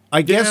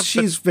 I guess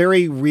she's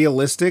very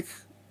realistic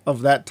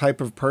of that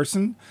type of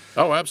person.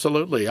 Oh,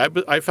 absolutely.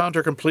 I found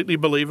her completely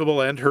believable,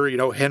 and her,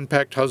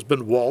 henpecked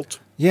husband, Walt.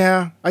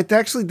 Yeah,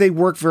 they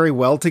work very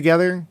well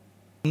together.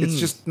 It's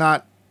just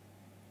not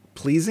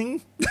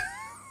pleasing.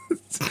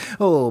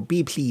 Oh,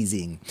 be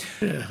pleasing.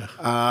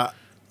 Yeah.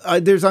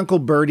 There's Uncle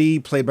Bertie,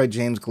 played by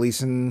James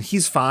Gleason.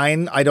 He's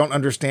fine. I don't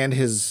understand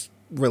his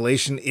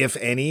relation, if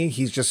any.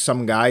 He's just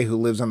some guy who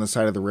lives on the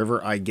side of the river,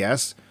 I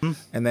guess,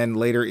 and then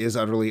later is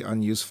utterly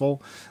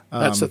unuseful.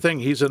 That's the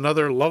thing. He's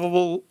another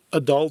lovable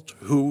adult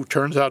who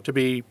turns out to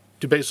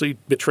basically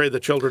betray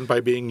the children by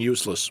being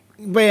useless.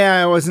 But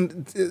yeah, I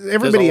wasn't.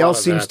 Everybody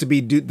else seems to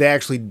be. They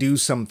actually do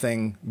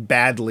something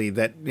badly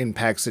that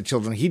impacts the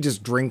children. He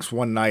just drinks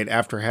one night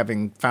after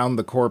having found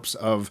the corpse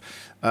of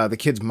the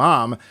kid's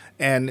mom,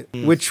 and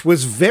which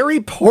was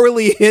very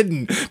poorly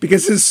hidden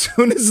because as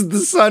soon as the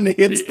sun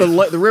hits the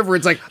river,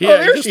 it's like,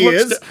 there she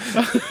is.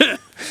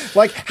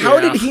 Like, how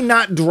did he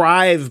not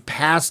drive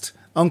past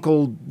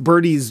Uncle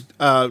Bertie's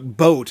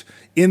boat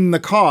in the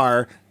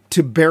car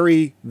to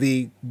bury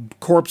the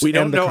corpse? We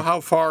don't know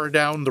how far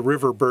down the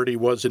river Bertie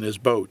was in his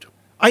boat.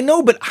 I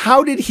know, but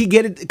how did he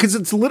get it? Because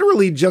it's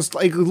literally just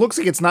like, it looks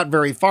like it's not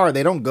very far.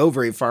 They don't go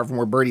very far from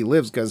where Bertie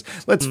lives because,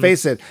 let's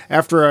face it,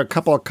 after a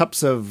couple of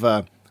cups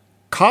of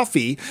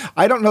coffee,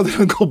 I don't know that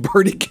Uncle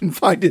Bertie can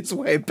find his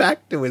way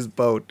back to his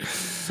boat.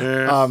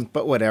 Yeah.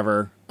 But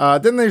whatever.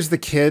 Then there's the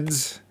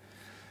kids.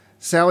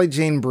 Sally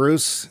Jane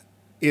Bruce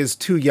is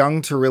too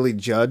young to really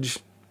judge.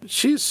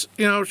 She's,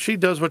 she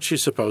does what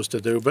she's supposed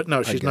to do, but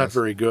no, she's not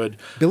very good.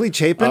 Billy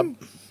Chapin?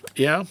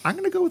 Yeah. I'm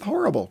going to go with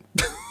horrible.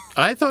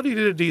 I thought he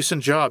did a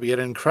decent job. He had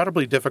an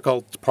incredibly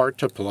difficult part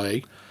to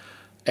play,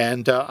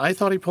 and I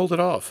thought he pulled it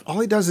off. All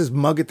he does is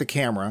mug at the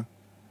camera.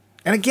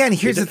 And again,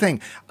 here's the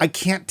thing. I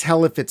can't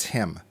tell if it's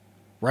him,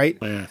 right?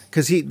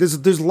 Because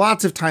there's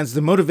lots of times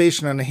the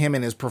motivation on him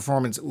and his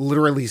performance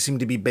literally seem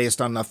to be based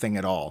on nothing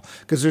at all.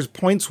 Because there's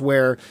points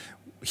where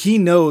he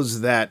knows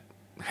that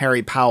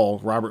Harry Powell,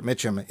 Robert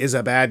Mitchum, is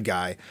a bad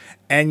guy.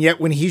 And yet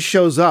when he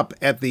shows up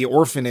at the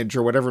orphanage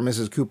or whatever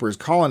Mrs. Cooper is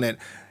calling it,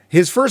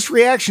 his first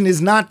reaction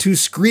is not to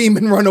scream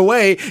and run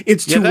away.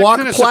 It's to walk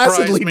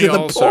placidly to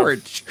the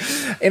porch.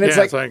 And it's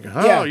like,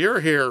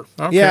 you're here.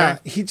 Okay. Yeah,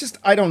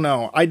 I don't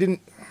know.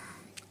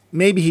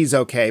 Maybe he's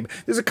okay.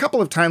 There's a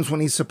couple of times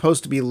when he's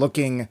supposed to be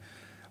looking,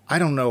 I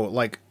don't know,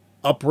 like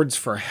upwards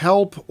for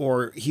help,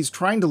 or he's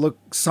trying to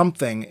look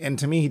something. And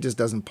to me, he just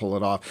doesn't pull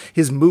it off.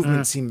 His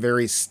movements seem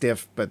very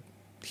stiff, but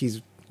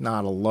he's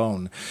not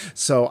alone.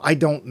 So I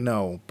don't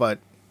know. But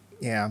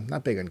yeah, I'm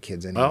not big on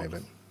kids anyway,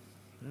 but...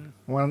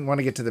 Want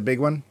to get to the big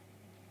one?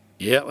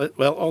 Yeah.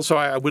 Well, also,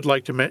 I would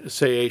like to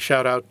say a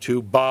shout out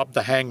to Bob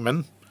the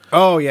Hangman.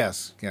 Oh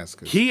yes.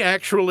 He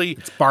actually.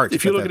 It's Bart.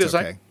 If you look at his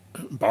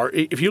Bart,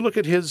 if you look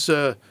at his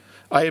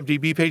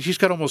IMDb page, he's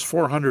got almost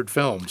 400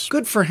 films.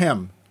 Good for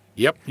him.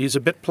 Yep, he's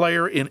a bit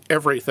player in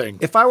everything.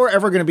 If I were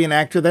ever going to be an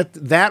actor,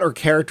 that or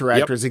character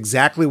actor is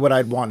exactly what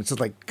I'd want. It's just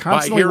like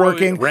constantly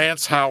working.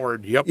 Rance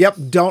Howard. Yep.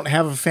 Don't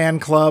have a fan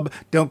club.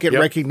 Don't get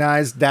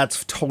recognized.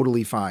 That's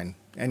totally fine.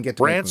 and get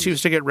to make Rance movies.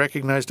 used to get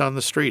recognized on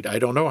the street. I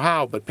don't know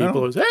how, but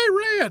people was, hey,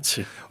 Rance.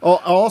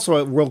 Also,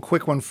 a real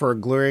quick one for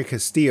Gloria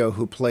Castillo,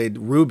 who played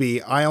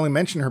Ruby. I only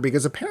mention her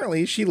because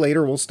apparently she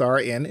later will star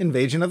in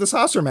Invasion of the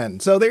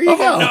Saucermen. So there you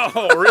go.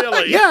 No,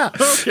 really? Yeah.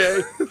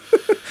 Okay.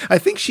 I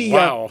think she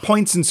Wow.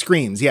 points and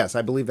screams. Yes,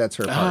 I believe that's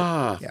her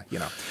part.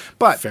 Yeah,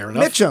 But Fair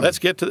enough. Mitchum. Let's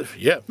get to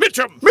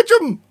Mitchum.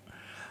 Mitchum!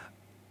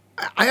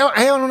 I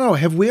don't know.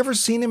 Have we ever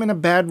seen him in a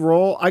bad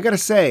role? I gotta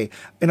say,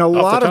 in a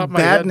lot top of of my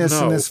head, badness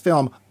in no. this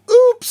film.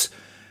 Oops!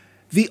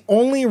 The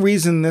only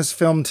reason this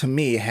film, to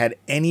me, had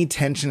any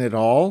tension at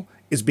all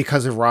is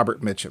because of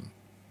Robert Mitchum.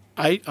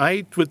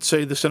 I would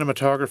say the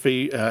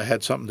cinematography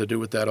had something to do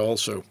with that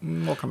also.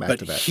 We'll come back But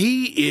to that.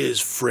 he is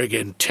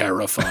friggin'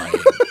 terrifying.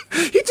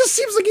 He just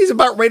seems like he's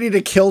about ready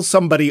to kill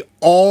somebody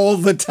all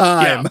the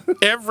time. Yeah,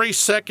 every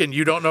second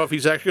you don't know if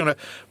he's actually going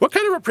to. What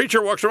kind of a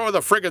preacher walks around with a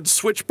friggin'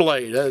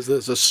 switchblade? As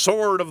a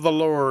sword of the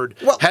Lord,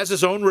 has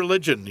his own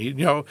religion.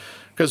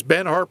 Because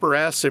Ben Harper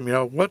asks him,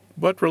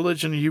 what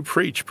religion do you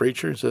preach,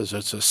 preacher? He says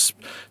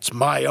it's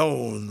my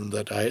own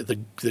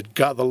that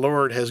God the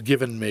Lord has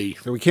given me.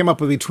 So we came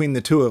up with between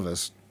the two of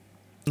us.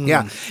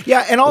 Yeah,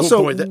 and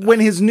also when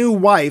his new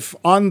wife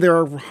on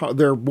their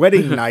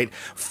wedding night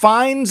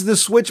finds the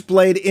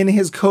switchblade in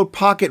his coat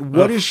pocket,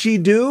 what does she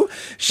do?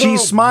 She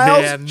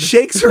smiles, man.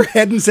 shakes her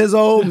head, and says,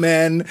 "Oh,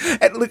 men."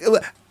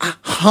 And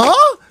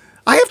huh?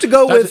 I have to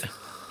go with,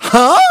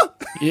 huh?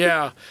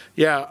 Yeah.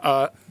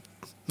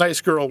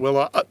 Nice girl,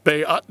 Willa.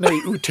 Utbe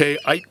Utne Ute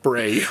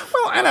Eitbre.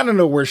 Well, and I don't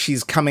know where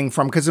she's coming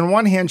from, because on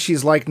one hand,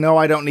 she's like, no,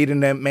 I don't need a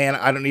man,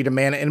 I don't need a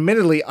man. And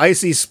admittedly,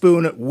 Icy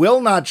Spoon will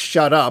not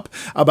shut up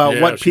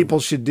about what people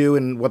should do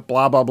and what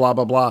blah, blah, blah,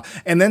 blah, blah.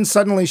 And then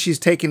suddenly she's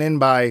taken in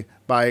by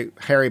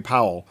Harry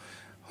Powell,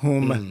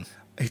 whom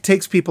he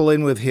takes people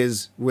in with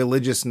his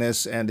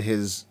religiousness and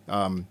his...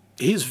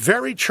 He's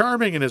very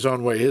charming in his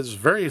own way. His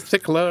very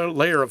thick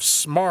layer of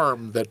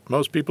smarm that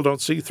most people don't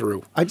see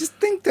through. I just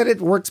think that it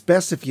works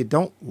best if you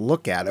don't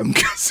look at him.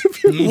 Because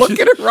if you look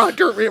at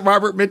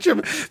Robert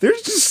Mitchum,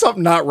 there's just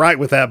something not right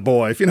with that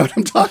boy, if you know what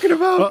I'm talking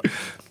about.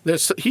 Well,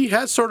 he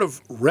has sort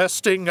of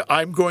resting,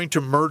 I'm going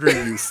to murder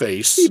you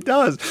face. He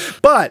does.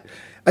 But,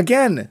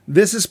 again,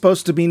 this is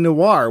supposed to be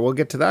noir. We'll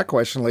get to that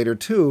question later,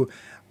 too.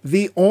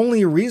 The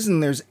only reason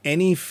there's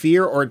any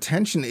fear or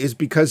tension is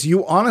because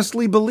you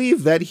honestly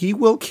believe that he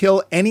will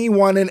kill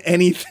anyone and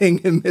anything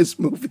in this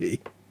movie.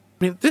 I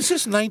mean, this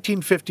is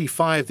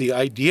 1955. The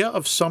idea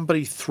of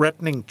somebody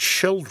threatening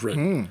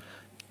children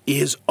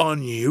is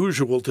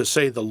unusual, to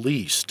say the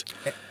least.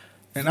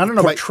 And I don't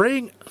know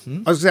Portraying... I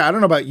was gonna say, I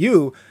don't know about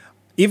you.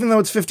 Even though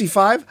it's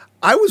 55,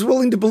 I was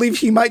willing to believe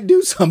he might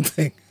do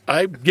something.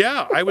 I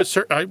was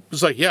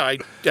like, I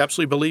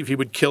absolutely believe he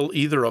would kill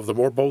either of them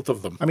or both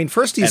of them. I mean,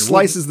 first he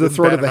slices the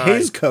throat of the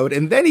Hays Code,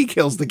 and then he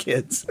kills the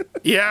kids.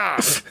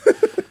 Yeah.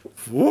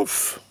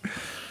 Woof.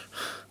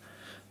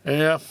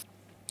 Yeah.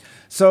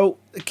 So,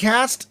 the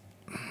cast...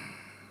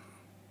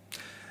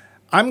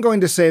 I'm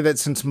going to say that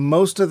since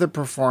most of the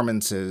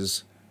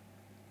performances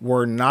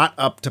were not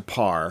up to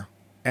par,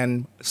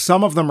 and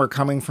some of them are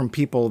coming from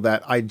people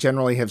that I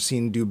generally have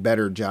seen do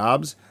better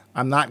jobs,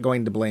 I'm not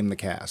going to blame the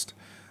cast.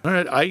 All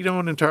right, I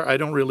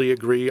don't really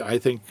agree. I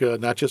think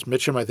not just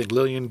Mitchum. I think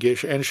Lillian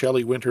Gish and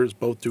Shelley Winters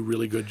both do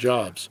really good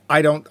jobs.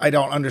 I don't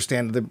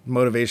understand the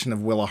motivation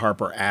of Willa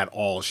Harper at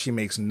all. She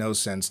makes no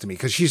sense to me,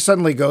 because she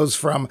suddenly goes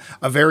from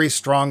a very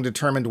strong,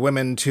 determined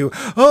woman to,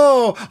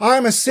 oh,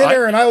 I'm a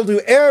sinner and I will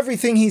do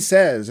everything he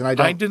says. And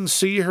I didn't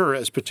see her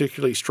as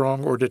particularly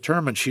strong or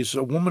determined. She's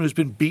a woman who's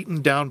been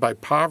beaten down by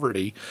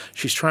poverty.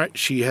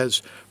 She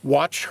has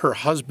watched her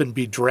husband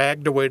be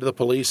dragged away to the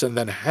police and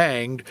then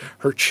hanged.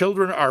 Her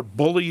children are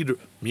bullied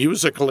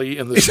musically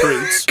in the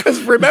streets.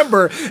 Because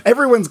remember,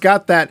 everyone's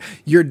got that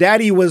 "your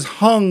daddy was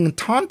hung"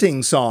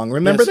 taunting song.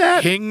 Remember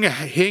that? Hing,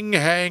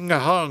 hang,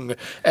 hung.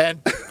 And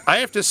I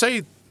have to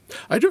say,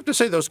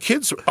 those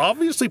kids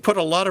obviously put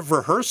a lot of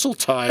rehearsal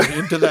time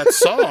into that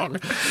song,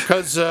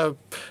 because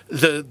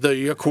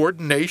the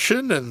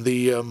coordination and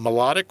the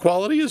melodic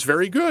quality is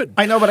very good.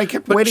 I know, but I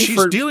kept waiting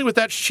she's dealing with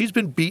that. She's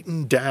been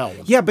beaten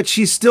down. Yeah, but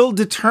she's still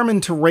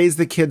determined to raise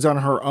the kids on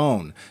her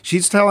own.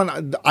 She's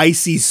telling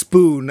Icy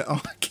Spoon,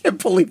 oh, I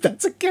can't believe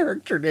that's a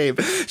character name.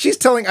 She's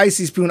telling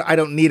Icy Spoon, I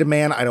don't need a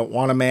man, I don't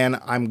want a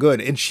man, I'm good.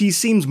 And she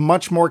seems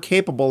much more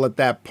capable at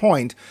that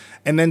point.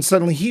 And then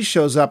suddenly he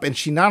shows up, and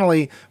she not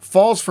only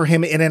falls for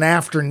him in an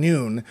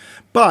afternoon,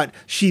 but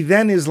she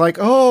then is like,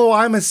 oh,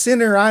 I'm a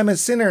sinner.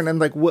 And I'm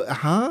like, what,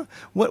 huh?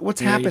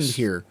 What's happened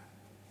here?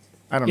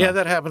 I don't know. Yeah,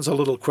 that happens a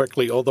little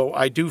quickly, although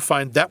I do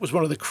find that was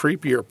one of the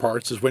creepier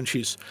parts, is when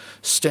she's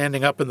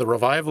standing up in the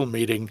revival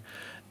meeting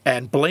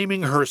and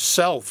blaming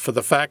herself for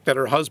the fact that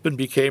her husband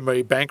became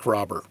a bank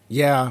robber.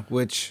 Yeah,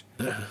 which,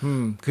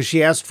 because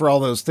she asked for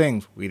all those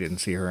things. We didn't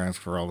see her ask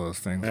for all those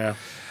things.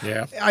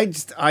 Yeah.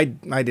 I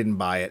didn't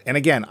buy it. And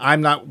again, I'm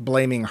not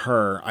blaming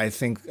her.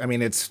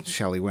 It's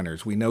Shelley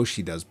Winters. We know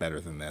she does better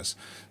than this.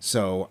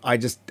 So I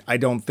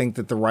don't think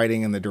that the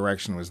writing and the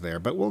direction was there.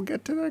 But we'll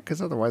get to that,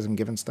 because otherwise I'm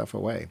giving stuff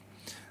away.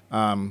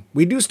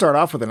 We do start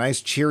off with a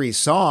nice cheery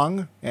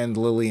song, and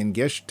Lillian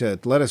Gish to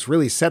let us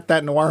really set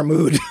that noir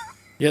mood.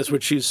 Yes,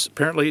 which she's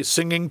apparently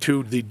singing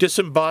to the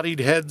disembodied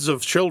heads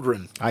of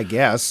children. I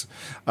guess.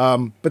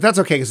 But that's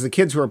okay, because the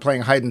kids who are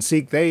playing hide and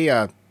seek,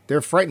 they're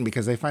frightened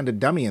because they find a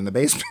dummy in the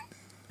basement.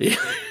 Yeah.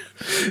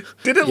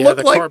 Did it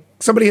look like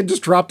somebody had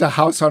just dropped a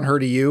house on her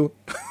to you?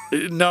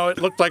 No, it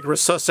looked like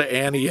Resusci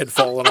Annie had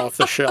fallen off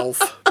the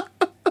shelf.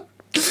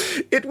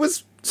 It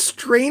was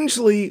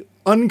strangely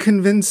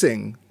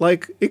unconvincing.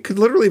 Like, it could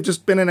literally have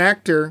just been an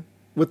actor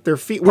with their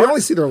feet. We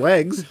only see their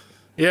legs.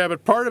 Yeah,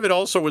 but part of it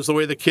also was the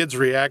way the kids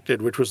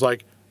reacted, which was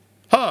like,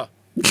 huh.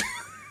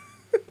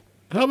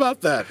 How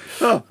about that?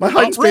 Oh, my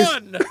hiding space.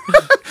 Run!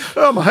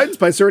 Oh, my hiding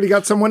space already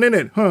got someone in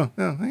it. Huh.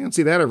 Oh, I don't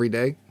see that every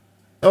day.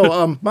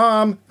 Oh,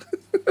 Mom.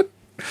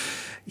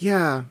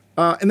 Yeah.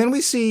 And then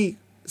we see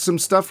some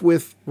stuff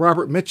with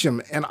Robert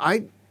Mitchum, and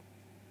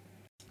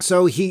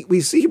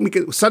we see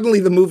him, suddenly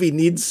the movie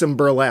needs some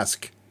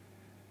burlesque,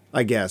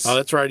 I guess. Oh,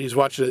 that's right.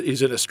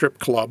 He's in a strip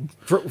club.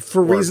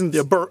 For reasons.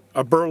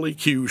 A Burley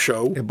Q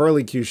show. A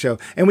Burley Q show.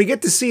 And we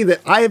get to see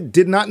that I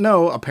did not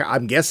know,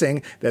 I'm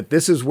guessing, that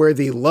this is where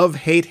the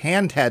love-hate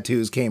hand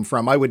tattoos came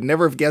from. I would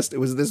never have guessed it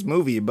was this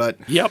movie, but...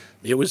 Yep.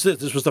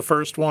 This was the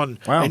first one.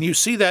 Wow. And you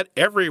see that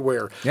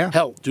everywhere. Yeah.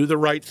 Hell, Do the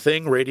Right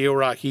Thing. Radio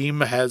Raheem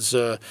has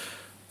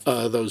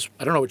those,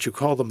 I don't know what you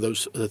call them,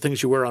 the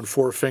things you wear on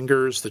four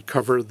fingers that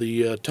cover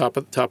the top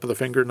of the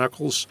finger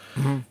knuckles.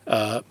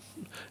 Mm-hmm.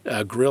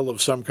 A grill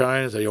of some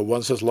kind.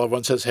 One says love,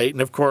 one says hate,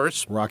 and of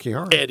course, Rocky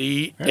Horror.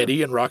 Eddie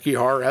and Rocky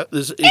Horror.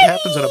 It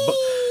happens in a.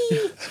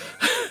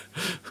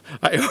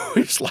 I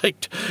always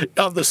liked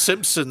on The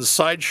Simpsons,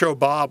 Sideshow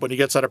Bob when he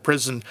gets out of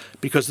prison,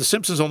 because The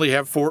Simpsons only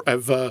have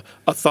a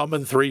thumb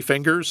and three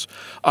fingers.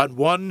 On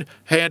one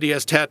hand, he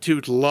has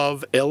tattooed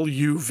love,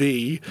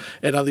 L-U-V,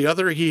 and on the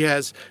other, he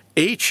has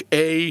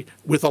H-A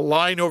with a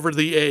line over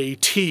the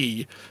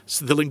A-T,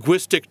 so the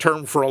linguistic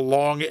term for a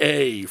long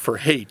A for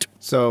hate.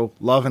 So,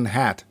 love and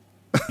hat.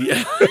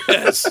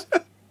 Yes.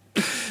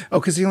 Oh,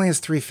 because he only has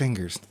three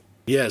fingers.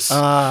 Yes.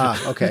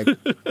 Ah, okay.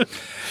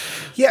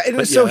 Yeah, and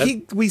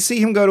we see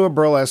him go to a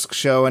burlesque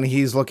show, and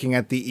he's looking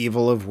at the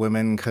evil of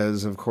women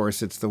because, of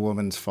course, it's the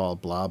woman's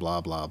fault, blah,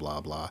 blah, blah, blah,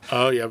 blah.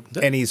 Oh, yeah.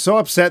 And he's so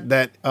upset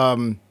that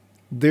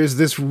there's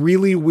this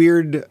really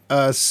weird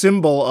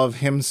symbol of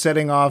him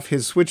setting off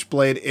his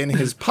switchblade in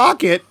his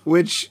pocket,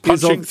 which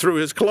punching through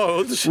his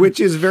clothes. Which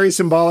is very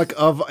symbolic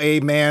of a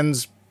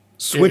man's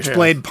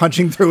switchblade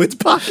punching through its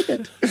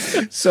pocket.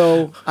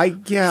 So, I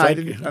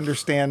didn't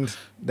understand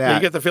that.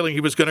 You get the feeling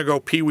he was going to go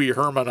Pee Wee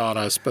Herman on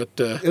us, but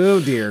oh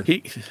dear,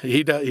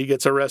 he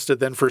gets arrested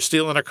then for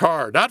stealing a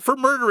car, not for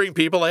murdering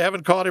people. I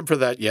haven't caught him for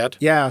that yet.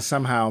 Yeah,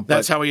 somehow.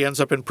 That's how he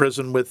ends up in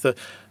prison with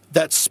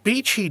that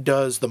speech he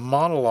does, the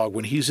monologue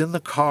when he's in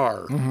the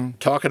car,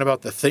 talking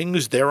about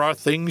there are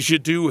things you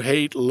do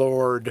hate,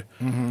 Lord.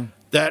 Mm-hmm.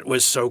 That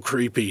was so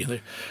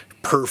creepy.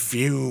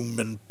 Perfume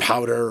and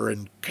powder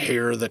and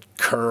hair that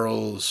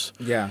curls.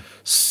 Yeah.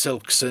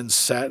 Silks and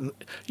satin.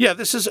 Yeah,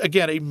 this is,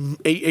 again,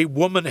 a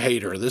woman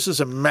hater. This is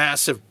a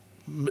massive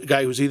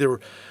guy who's either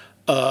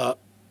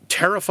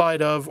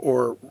terrified of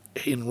or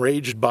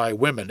enraged by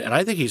women. And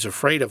I think he's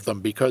afraid of them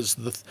because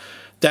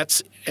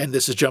and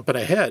this is jumping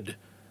ahead,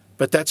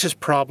 but that's his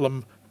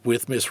problem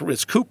with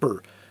Miss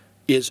Cooper,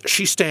 is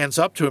she stands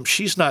up to him.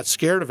 She's not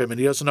scared of him, and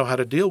he doesn't know how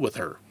to deal with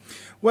her.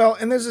 Well,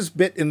 and there's this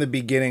bit in the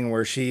beginning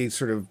where she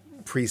sort of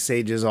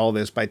presages all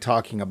this by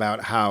talking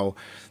about how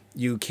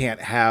you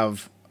can't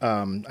have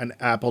a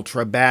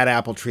bad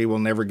apple tree will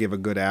never give a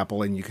good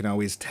apple, and you can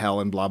always tell,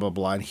 and blah, blah,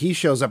 blah. And he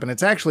shows up, and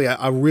it's actually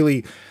a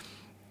really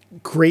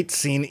great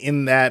scene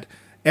in that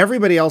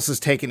everybody else is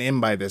taken in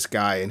by this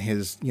guy and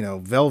his,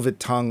 velvet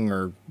tongue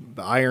or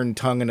iron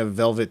tongue and a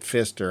velvet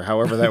fist or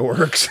however that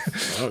works.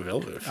 Oh,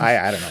 velvet.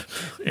 I don't know.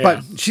 Yeah.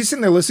 But she's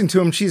sitting there listening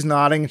to him. She's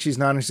nodding. She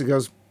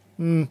goes,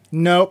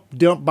 nope,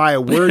 don't buy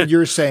a word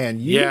you're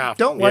saying.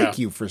 Don't like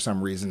you for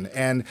some reason.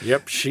 And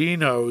yep, she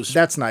knows.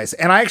 That's nice.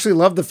 And I actually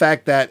love the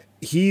fact that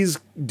he's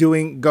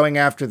going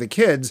after the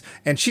kids,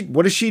 and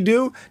what does she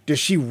do? Does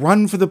she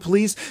run for the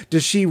police?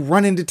 Does she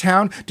run into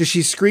town? Does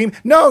she scream?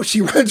 No,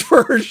 she runs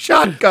for her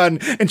shotgun,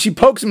 and she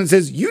pokes him and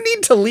says, "You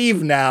need to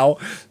leave now."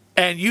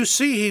 And you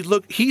see,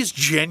 he's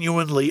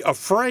genuinely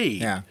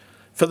afraid. Yeah.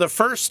 For the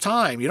first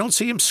time, you don't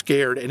see him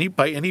scared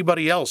by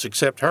anybody else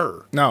except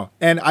her. No.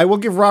 And I will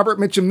give Robert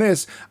Mitchum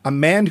this. A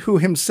man who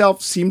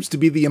himself seems to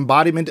be the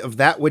embodiment of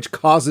that which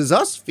causes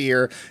us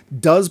fear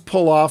does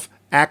pull off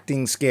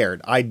acting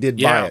scared. I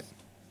did buy it.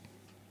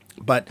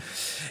 But,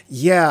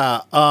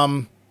 yeah,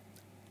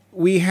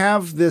 we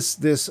have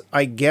this,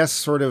 I guess,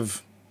 sort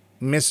of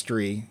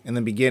mystery in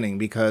the beginning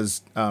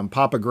because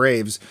Papa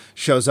Graves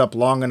shows up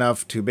long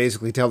enough to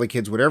basically tell the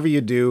kids, whatever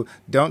you do,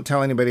 don't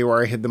tell anybody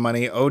where I hid the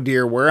money. Oh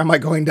dear, where am I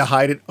going to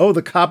hide it? Oh,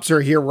 the cops are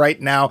here right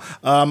now.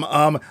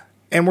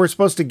 And we're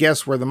supposed to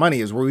guess where the money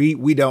is.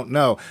 We don't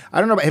know.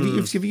 I don't know. Have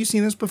you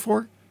seen this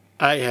before?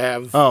 I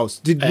have. Oh,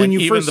 when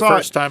you first saw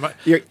first time,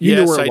 you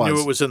knew where it was. I knew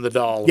it was in the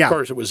doll. Yeah. Of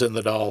course, it was in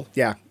the doll.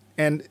 Yeah.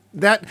 And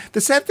that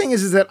the sad thing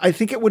is that I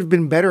think it would have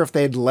been better if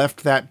they had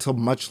left that till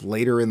much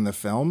later in the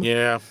film.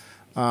 Yeah.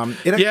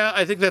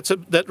 I think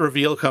that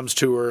reveal comes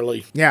too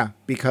early. Yeah,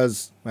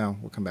 because, well,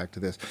 we'll come back to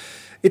this.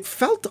 It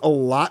felt a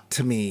lot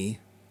to me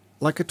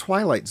like a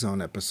Twilight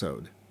Zone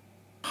episode.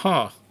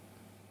 Huh.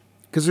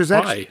 Because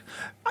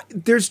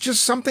there's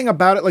just something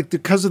about it, like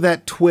because of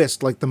that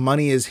twist, like the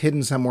money is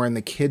hidden somewhere and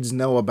the kids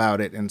know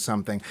about it and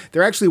something.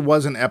 There actually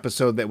was an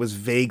episode that was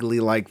vaguely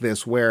like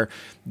this, where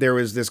there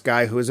was this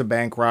guy who is a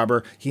bank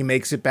robber. He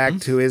makes it back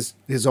to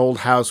his old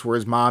house where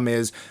his mom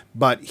is,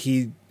 but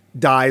he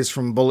dies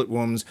from bullet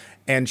wounds,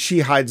 and she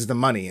hides the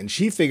money. And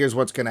she figures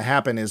what's going to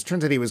happen is,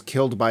 turns out he was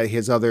killed by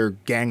his other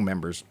gang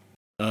members.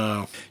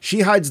 Oh. She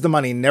hides the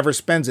money, never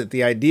spends it.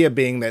 The idea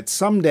being that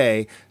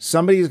someday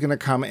somebody's going to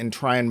come and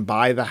try and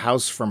buy the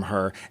house from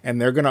her, and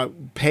they're going to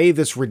pay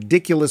this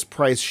ridiculous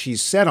price she's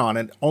set on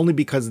it only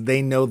because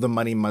they know the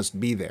money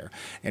must be there.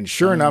 And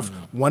sure enough,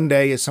 one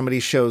day somebody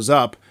shows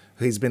up.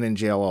 He's been in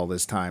jail all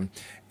this time.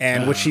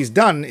 And what she's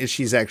done is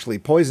she's actually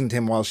poisoned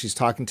him while she's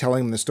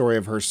telling him the story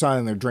of her son,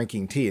 and they're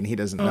drinking tea, and he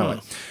doesn't know it.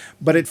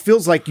 But it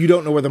feels like you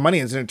don't know where the money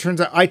is. And it turns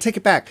out, I take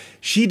it back.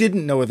 She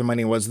didn't know where the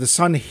money was. The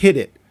son hid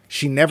it.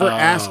 She never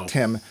asked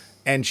him,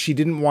 and she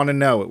didn't want to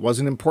know. It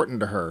wasn't important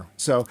to her.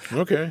 So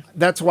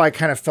that's why I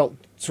kind of felt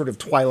sort of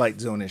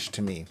Twilight Zone-ish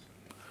to me.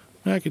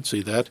 I could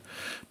see that.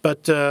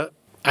 But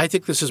I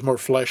think this is more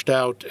fleshed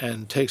out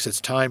and takes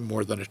its time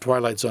more than a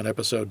Twilight Zone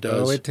episode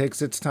does. Oh, it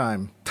takes its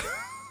time.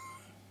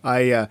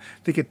 I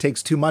think it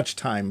takes too much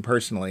time,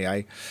 personally.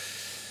 I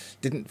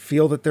didn't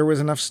feel that there was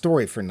enough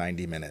story for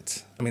 90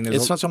 minutes. I mean,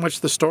 it's not so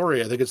much the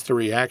story. I think it's the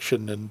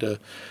reaction. And,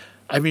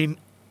 I mean,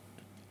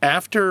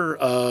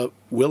 after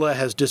Willa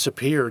has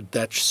disappeared,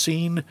 that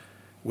scene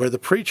where the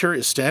preacher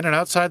is standing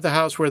outside the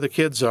house where the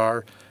kids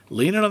are,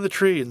 leaning on the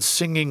tree and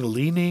singing,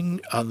 leaning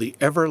on the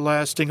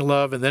everlasting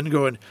love, and then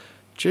going,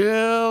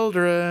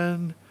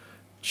 children,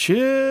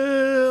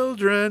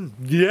 children,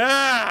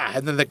 yeah.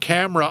 And then the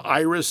camera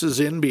irises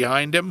in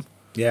behind him.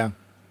 Yeah.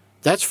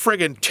 That's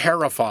friggin'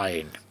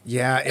 terrifying.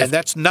 Yeah. And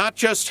that's not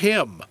just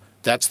him.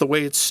 That's the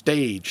way it's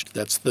staged.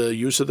 That's the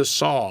use of the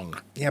song.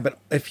 Yeah, but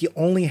if he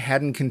only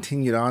hadn't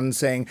continued on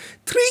saying,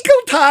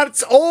 treacle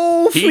tarts,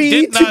 all free today.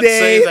 He did not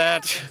say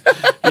that.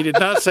 He did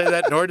not say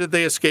that, nor did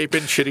they escape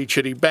in Chitty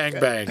Chitty Bang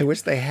Bang. I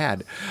wish they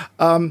had.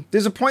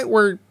 There's a point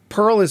where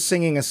Pearl is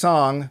singing a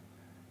song,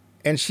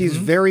 and she's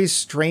very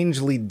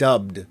strangely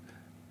dubbed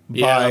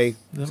by,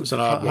 that was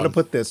an odd how to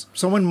put this,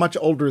 someone much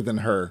older than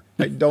her.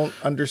 I don't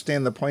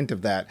understand the point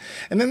of that.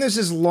 And then there's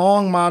this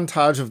long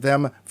montage of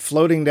them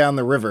floating down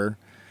the river,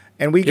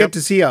 and we get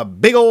to see a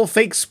big old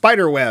fake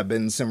spider web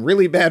and some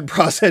really bad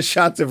process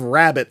shots of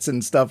rabbits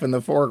and stuff in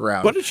the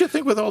foreground. What did you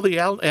think with all the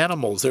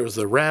animals? There was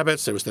the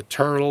rabbits, there was the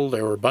turtle,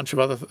 there were a bunch of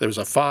other, there was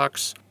a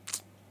fox.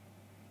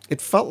 It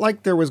felt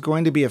like there was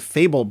going to be a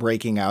fable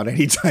breaking out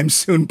anytime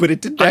soon, but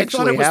it didn't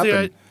actually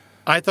happen.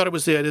 I thought it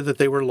was the idea that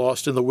they were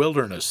lost in the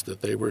wilderness,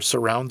 that they were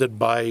surrounded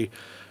by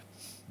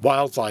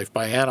wildlife,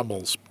 by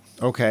animals.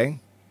 Okay.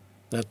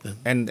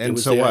 And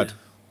so what?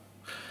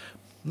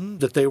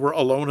 That they were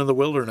alone in the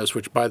wilderness,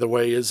 which, by the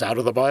way, is out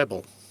of the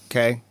Bible.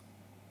 Okay.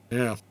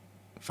 Yeah.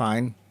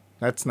 Fine.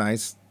 That's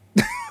nice.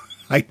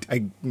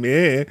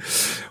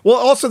 Well,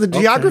 also the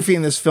geography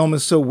in this film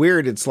is so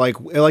weird. It's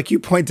like you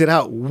pointed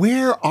out,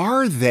 where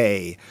are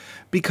they?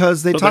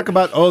 Because they talk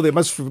about, they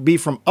must be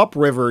from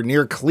upriver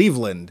near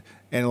Cleveland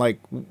and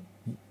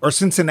or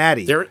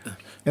Cincinnati. And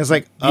it's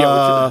like,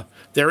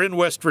 they're in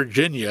West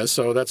Virginia,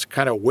 so that's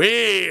kind of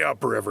way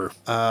upriver.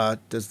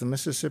 Does the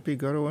Mississippi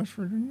go to West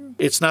Virginia?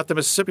 It's not the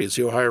Mississippi; it's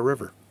the Ohio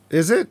River.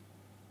 Is it?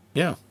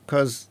 Yeah,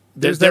 because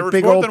there's that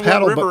big old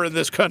paddle boat in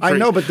this country. I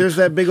know, but there's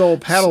that big old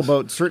paddle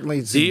boat,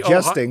 certainly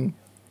suggesting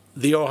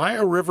the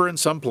Ohio River in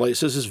some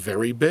places is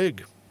very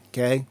big.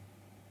 Okay,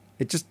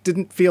 it just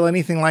didn't feel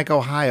anything like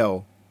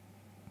Ohio.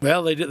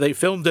 Well, they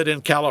filmed it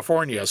in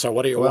California, so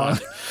what do you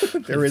want?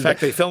 In fact,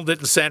 they filmed it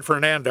in San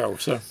Fernando.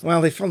 Well,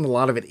 they filmed a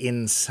lot of it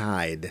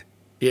inside.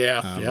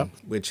 Yeah,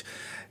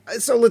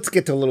 So let's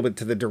get a little bit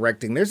to the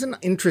directing. There's an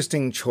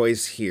interesting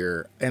choice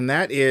here, and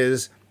that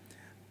is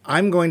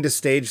I'm going to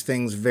stage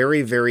things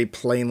very, very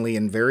plainly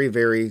and very,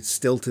 very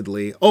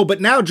stiltedly. Oh, but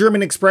now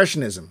German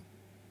Expressionism.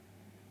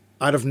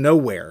 Out of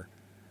nowhere.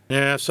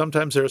 Yeah,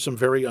 sometimes there are some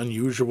very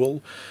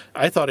unusual,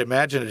 I thought,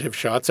 imaginative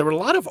shots. There were a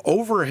lot of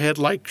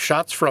overhead-like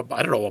shots from,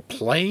 I don't know, a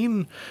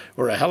plane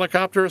or a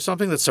helicopter or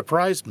something that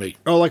surprised me.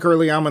 Oh, like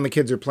early on when the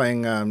kids are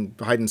playing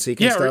hide and seek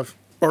and stuff?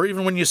 Or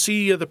even when you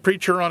see the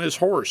preacher on his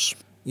horse.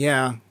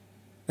 Yeah.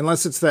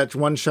 Unless it's that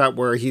one shot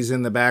where he's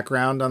in the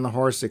background on the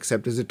horse,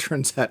 except as it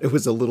turns out it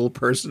was a little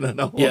person and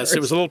a horse. Yes, it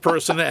was a little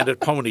person and a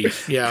pony.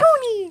 Yeah.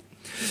 Pony!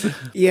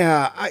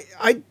 Yeah,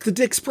 the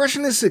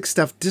expressionistic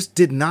stuff just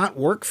did not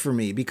work for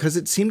me because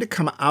it seemed to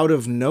come out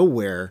of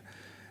nowhere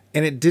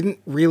and it didn't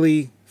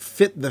really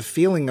fit the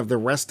feeling of the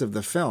rest of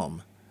the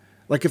film.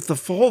 Like if the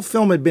whole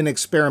film had been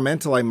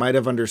experimental, I might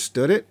have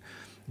understood it.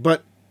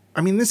 But,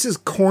 I mean, this is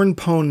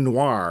cornpone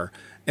noir.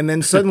 And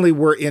then suddenly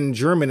we're in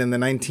German in the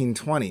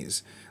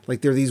 1920s. Like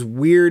there are these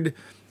weird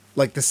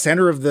like the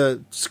center of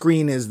the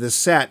screen is the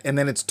set, and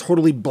then it's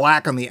totally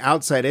black on the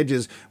outside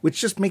edges, which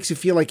just makes you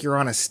feel like you're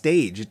on a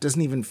stage. It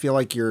doesn't even feel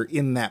like you're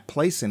in that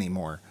place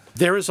anymore.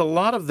 There is a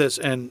lot of this,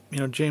 and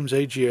James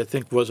Agee, I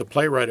think, was a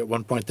playwright at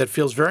one point, that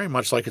feels very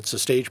much like it's a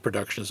stage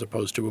production as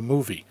opposed to a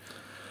movie.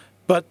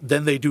 But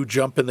then they do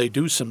jump and they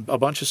do a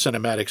bunch of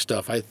cinematic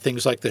stuff.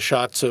 Things like the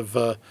shots of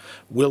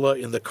Willa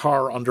in the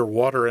car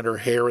underwater and her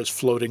hair is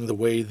floating the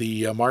way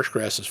the marsh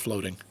grass is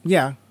floating.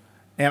 Yeah.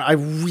 And I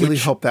really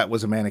hope that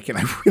was a mannequin.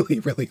 I really,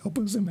 really hope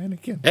it was a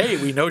mannequin. Hey,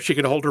 we know she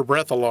could hold her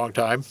breath a long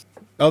time.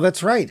 Oh,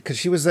 that's right, because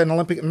she was not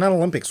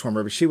Olympic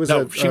swimmer, but she was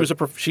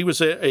she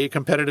was a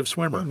competitive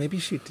swimmer. Well, maybe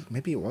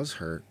it was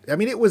her. I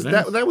mean, it was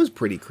that was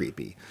pretty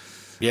creepy.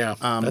 Yeah,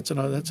 that's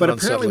an but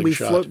apparently we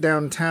shot. float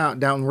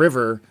down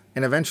river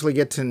and eventually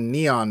get to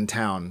Neon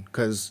Town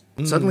because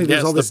suddenly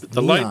there's all this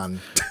neon.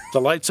 The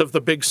lights of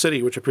the big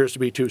city, which appears to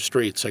be 2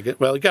 streets. You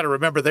got to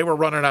remember they were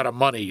running out of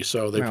money,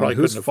 so they probably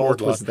couldn't afford.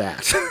 Whose fault was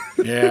that?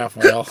 Yeah,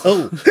 well.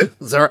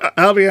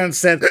 I'll be on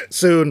set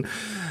soon.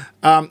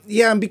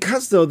 And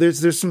because though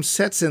there's some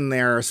sets in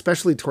there,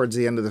 especially towards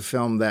the end of the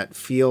film, that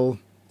feel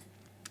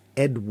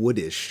Ed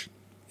Woodish.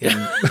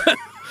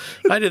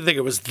 I didn't think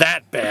it was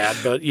that bad,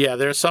 but yeah,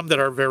 there's some that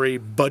are very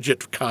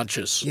budget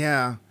conscious.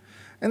 Yeah.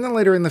 And then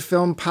later in the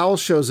film, Powell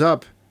shows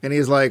up and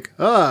he's like,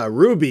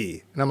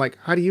 Ruby. And I'm like,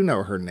 how do you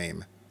know her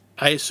name?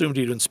 I assumed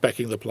he'd been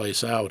specking the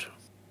place out.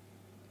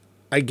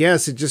 I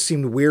guess it just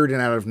seemed weird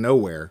and out of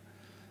nowhere.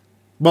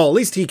 Well, at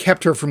least he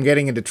kept her from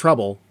getting into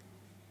trouble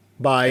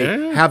by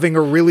having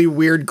a really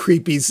weird,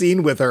 creepy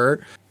scene with her.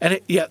 And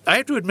I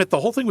have to admit, the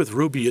whole thing with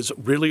Ruby is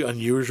really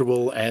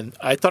unusual, and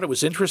I thought it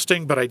was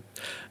interesting, but I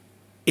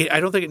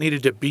don't think it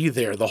needed to be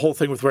there. The whole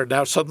thing with where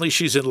now suddenly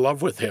she's in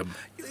love with him.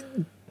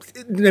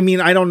 I mean,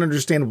 I don't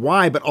understand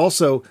why, but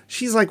also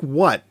she's like,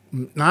 what?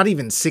 Not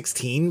even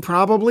 16,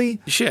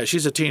 probably? Yeah,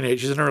 she's a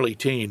teenager. She's an early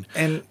teen.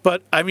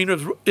 But, I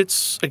mean,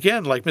 it's,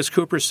 again, like Miss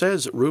Cooper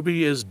says,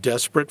 Ruby is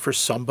desperate for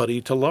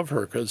somebody to love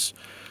her because,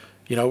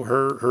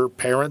 her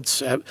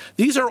parents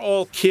these are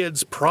all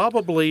kids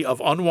probably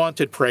of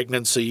unwanted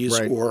pregnancies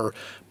right. or...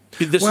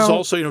 This is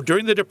also,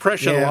 during the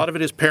Depression, a lot of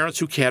it is parents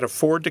who can't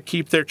afford to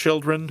keep their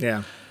children.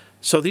 Yeah.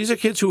 So these are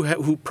kids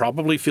who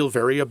probably feel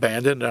very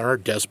abandoned and are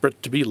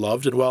desperate to be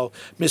loved. And while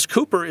Miss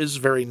Cooper is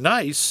very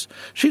nice,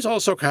 she's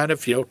also kind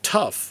of,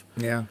 tough.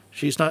 Yeah.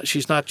 She's not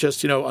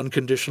just,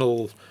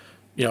 unconditional,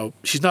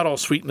 she's not all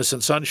sweetness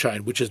and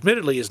sunshine, which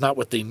admittedly is not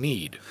what they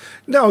need.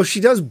 No,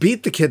 she does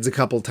beat the kids a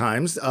couple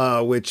times,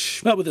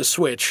 which... Not with a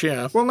switch,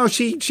 yeah. Well, no,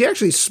 she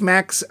actually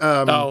smacks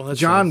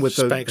John with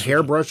the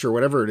hairbrush or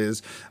whatever it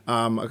is.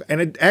 And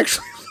it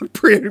actually looked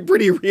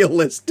pretty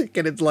realistic.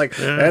 And it's like,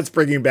 that's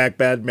bringing back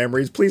bad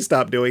memories. Please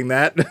stop doing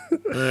that.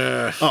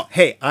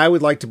 Hey, I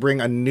would like to bring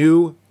a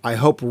new, I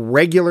hope,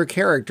 regular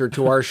character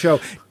to our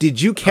show.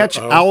 Did you catch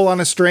Owl on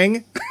a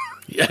String?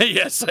 Yeah,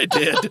 yes, I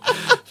did.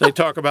 They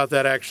talk about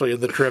that actually in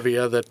the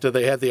trivia, that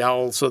they had the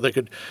owl so they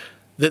could...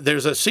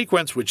 There's a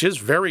sequence which is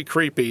very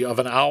creepy of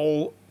an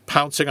owl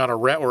pouncing on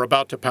or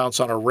about to pounce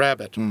on a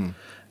rabbit.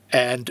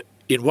 And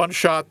in one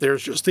shot,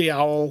 there's just the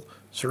owl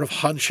sort of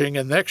hunching.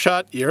 And next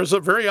shot, here's a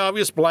very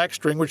obvious black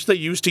string, which they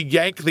used to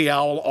yank the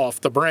owl off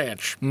the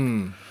branch.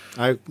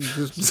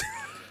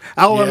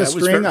 Owl on a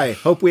String, I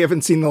hope we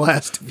haven't seen the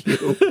last of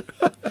you.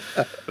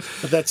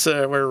 That's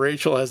where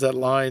Rachel has that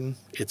line,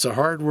 "It's a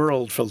hard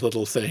world for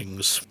little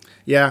things."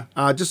 Yeah,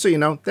 just so you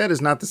know, that is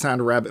not the sound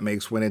a rabbit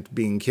makes when it's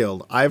being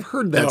killed. I've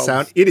heard that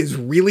sound. It is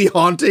really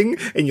haunting,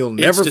 and you'll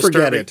never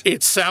forget it.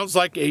 It sounds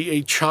like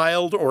a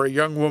child or a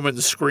young woman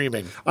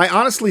screaming. I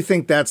honestly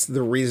think that's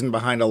the reason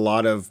behind a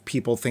lot of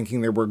people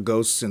thinking there were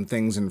ghosts and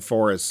things in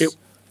forests.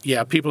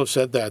 Yeah, people have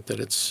said that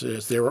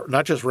there are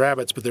not just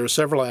rabbits, but there are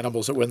several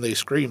animals that when they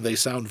scream, they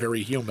sound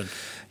very human.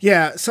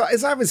 Yeah, so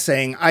as I was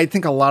saying, I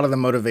think a lot of the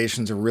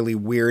motivations are really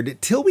weird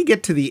till we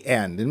get to the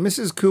end. And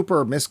Mrs. Cooper,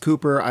 or Miss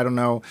Cooper, I don't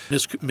know.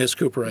 Miss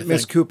Cooper, I think.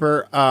 Miss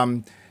Cooper,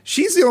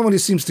 she's the only one who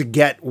seems to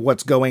get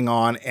what's going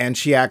on, and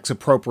she acts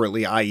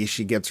appropriately, i.e.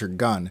 she gets her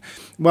gun.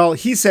 Well,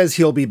 he says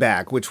he'll be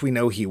back, which we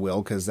know he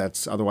will, because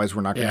otherwise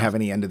we're not going to have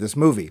any end to this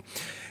movie.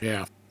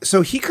 Yeah.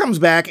 So he comes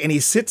back and he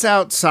sits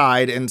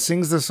outside and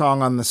sings the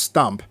song on the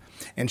stump.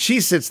 And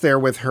she sits there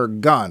with her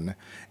gun.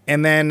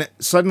 And then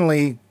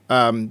suddenly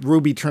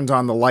Ruby turns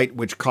on the light,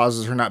 which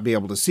causes her not to be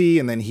able to see.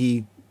 And then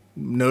he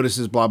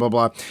notices blah, blah,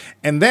 blah.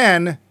 And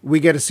then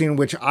we get a scene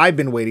which I've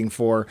been waiting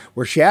for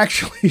where she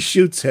actually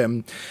shoots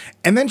him.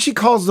 And then she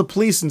calls the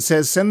police and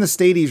says, send the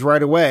Stadies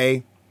right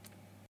away.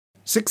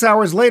 6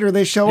 hours later,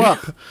 they show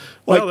up.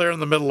 Well, they're in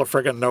the middle of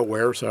friggin'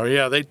 nowhere, so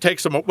yeah, they take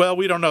some... Well,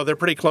 we don't know. They're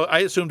pretty close. I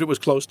assumed it was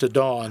close to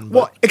dawn. But...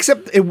 Well,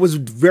 except it was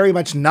very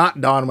much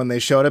not dawn when they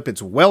showed up.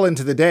 It's well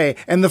into the day.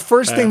 And the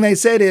first thing they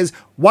said is,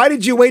 why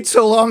did you wait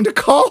so long to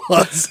call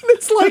us? And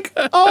it's like,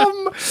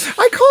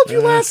 I called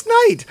you last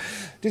night.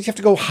 Did you have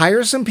to go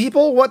hire some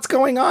people? What's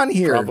going on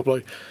here?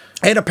 Probably.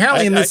 And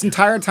apparently in this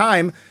entire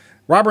time,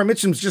 Robert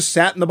Mitchum's just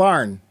sat in the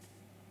barn.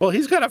 Well,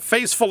 he's got a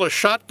face full of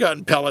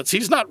shotgun pellets.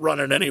 He's not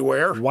running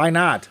anywhere. Why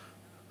not?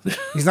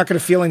 He's not going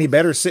to feel any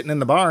better sitting in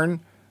the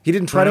barn. He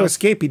didn't try to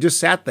escape. He just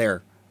sat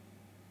there.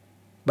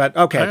 But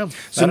okay, I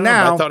so don't know.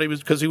 now I thought he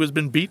was because he was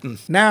been beaten.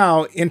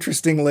 now,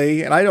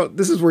 interestingly, and I don't.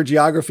 This is where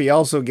geography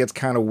also gets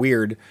kind of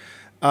weird.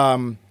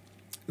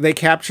 They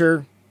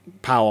capture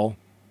Powell.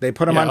 They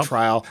put him on Yeah.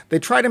 trial. They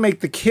try to make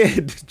the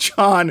kid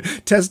John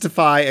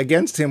testify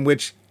against him,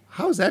 which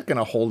how is that going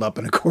to hold up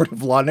in a court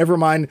of law? Never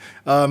mind.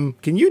 Can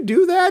you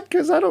do that?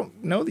 Because I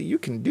don't know that you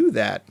can do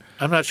that.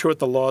 I'm not sure what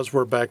the laws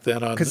were back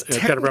then. I 'Cause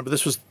can't remember.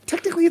 This was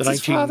Technically, it's the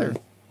his father.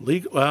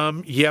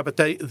 Yeah, but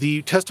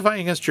the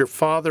testifying against your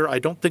father, I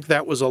don't think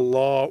that was a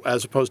law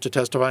as opposed to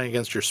testifying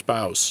against your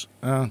spouse.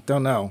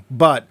 Don't know.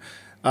 But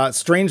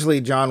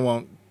strangely, John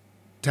won't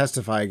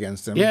testify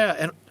against him. Yeah,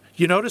 and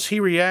you notice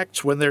he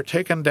reacts when they're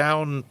taking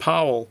down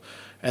Powell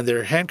and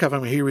they're handcuffing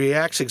him. He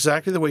reacts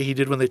exactly the way he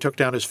did when they took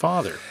down his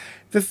father.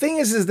 The thing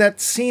is that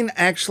scene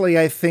actually,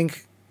 I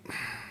think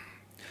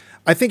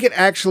it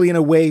actually, in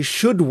a way,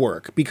 should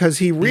work because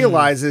he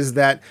realizes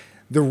that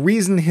the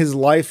reason his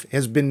life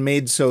has been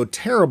made so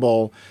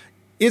terrible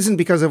isn't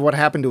because of what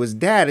happened to his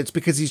dad. It's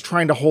because he's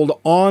trying to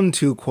hold on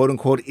to quote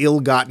unquote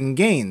ill-gotten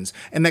gains.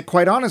 And that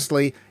quite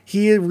honestly,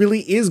 he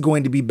really is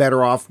going to be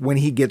better off when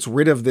he gets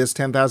rid of this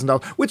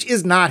 $10,000, which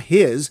is not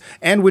his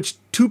and which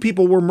two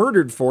people were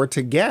murdered for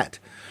to get.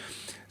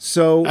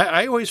 So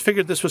I always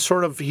figured this was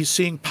sort of, he's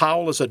seeing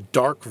Powell as a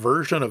dark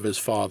version of his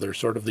father,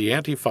 sort of the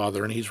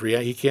anti-father, and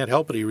he can't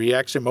help it. He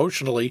reacts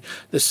emotionally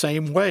the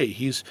same way.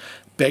 He's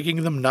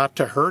begging them not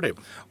to hurt him.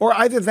 or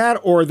either that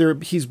or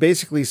he's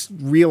basically he's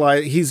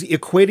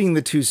equating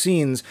the two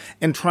scenes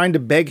and trying to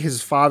beg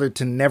his father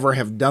to never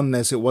have done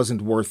this. It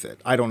wasn't worth it.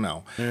 I don't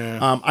know.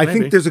 I maybe.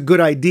 think there's a good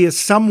idea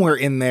somewhere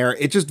in there.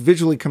 It just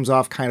visually comes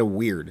off kind of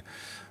weird.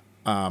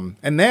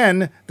 And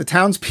then the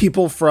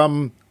townspeople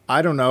from,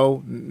 I don't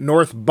know,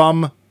 North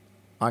Bum,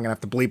 I'm going to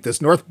have to bleep this,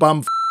 North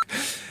Bum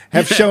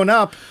have shown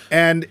up,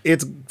 and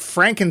it's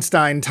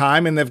Frankenstein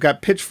time, and they've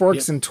got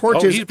pitchforks and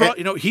torches.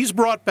 He's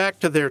brought back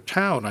to their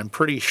town, I'm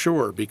pretty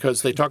sure,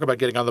 because they talk about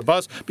getting on the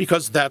bus,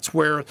 because that's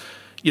where,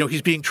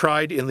 he's being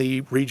tried in the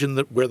region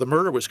where the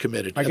murder was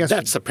committed. I guess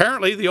that's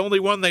apparently the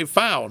only one they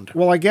found.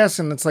 Well, I guess,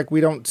 and it's like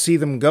we don't see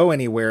them go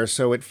anywhere,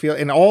 so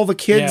and all the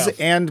kids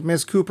and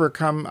Miss Cooper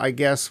come, I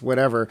guess,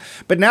 whatever.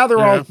 But now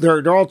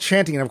they're all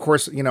chanting, and of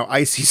course,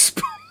 Icy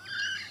Spoon.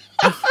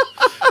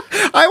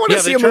 I want to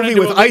see a movie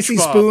with Icy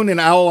Spoon and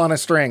Owl on a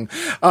String.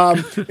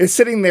 Is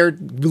sitting there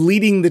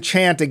leading the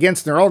chant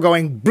against them. They're all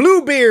going,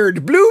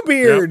 Bluebeard,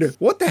 Bluebeard. Yep.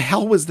 What the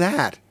hell was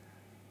that?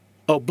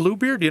 Oh,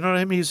 Bluebeard, you know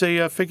him? He's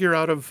a figure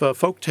out of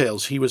folk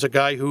tales. He was a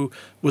guy who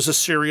was a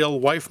serial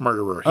wife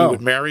murderer. He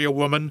would marry a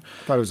woman,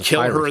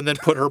 kill her, and then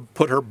put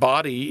her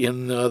body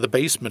in the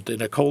basement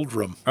in a cold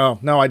room. Oh,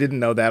 no, I didn't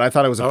know that. I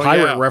thought it was a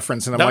pirate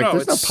reference, and I'm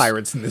there's no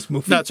pirates in this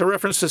movie. No, it's a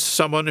reference to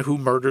someone who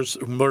murders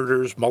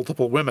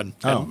multiple women,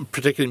 and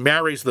particularly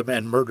marries them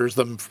and murders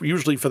them,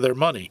 usually for their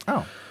money.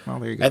 Oh, well,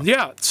 there you go.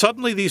 And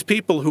suddenly these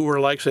people who were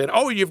like saying,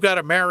 "Oh, you've got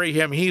to marry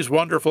him. He's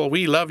wonderful.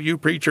 We love you,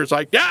 preachers."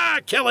 Like,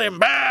 kill him.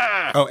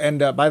 Bah! Oh,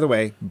 and by the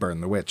way,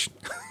 burn the witch.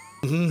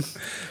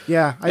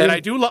 Yeah,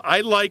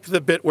 I like the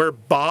bit where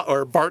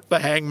Bart the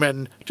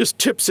Hangman just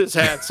tips his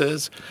hat,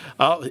 says,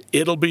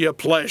 "It'll be a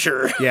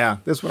pleasure." Yeah,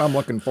 this is what I'm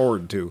looking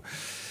forward to.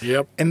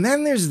 Yep. And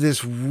then there's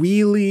this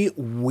really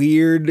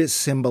weird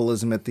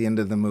symbolism at the end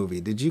of the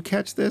movie. Did you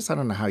catch this? I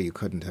don't know how you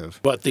couldn't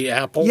have. But the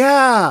apple?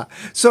 Yeah.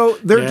 So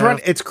they're trying.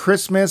 It's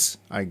Christmas,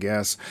 I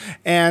guess,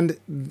 and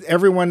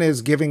everyone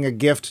is giving a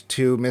gift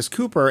to Miss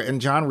Cooper, and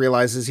John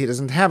realizes he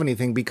doesn't have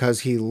anything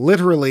because he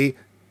literally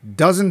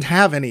doesn't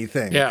have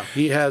anything. Yeah,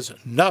 he has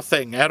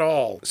nothing at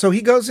all. So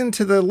he goes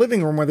into the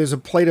living room where there's a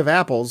plate of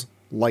apples,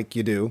 like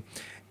you do,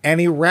 and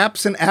he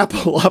wraps an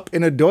apple up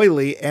in a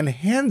doily and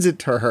hands it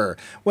to her.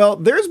 Well,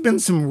 there's been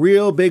some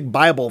real big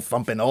Bible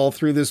thumping all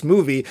through this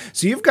movie,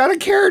 so you've got a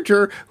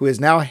character who is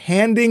now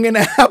handing an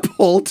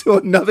apple to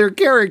another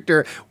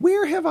character.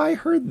 Where have I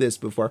heard this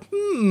before?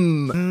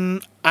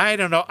 I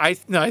don't know. I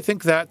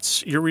think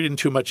you're reading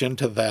too much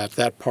into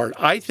that part.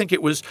 I think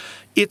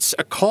it's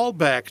a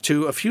callback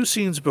to a few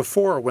scenes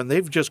before when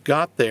they've just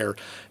got there,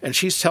 and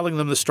she's telling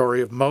them the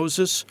story of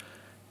Moses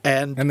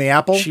and the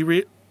apple.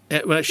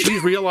 When she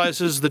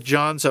realizes that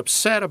John's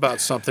upset about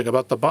something,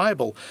 about the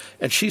Bible,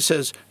 and she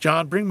says,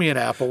 "John, bring me an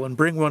apple and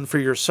bring one for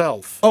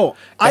yourself." Oh,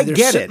 I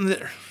get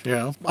it.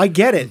 I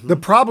get it. The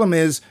problem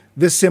is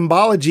the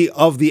symbology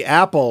of the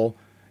apple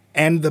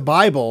and the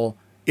Bible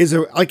is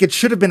it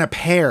should have been a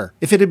pear.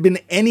 If it had been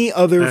any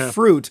other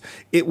fruit,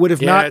 it would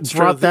have not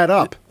brought that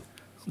up.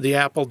 The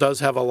apple does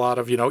have a lot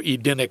of,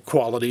 Edenic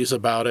qualities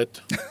about it.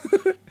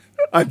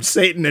 I'm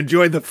Satan,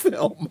 enjoy the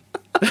film.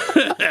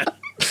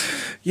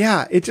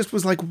 Yeah, it just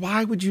was like,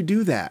 why would you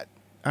do that?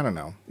 I don't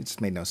know. It just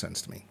made no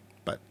sense to me.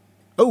 But,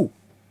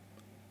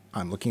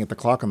 I'm looking at the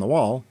clock on the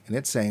wall, and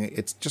it's saying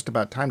it's just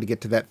about time to get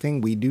to that thing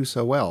we do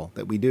so well,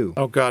 that we do.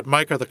 Oh, God,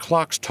 Mike, are the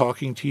clocks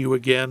talking to you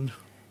again?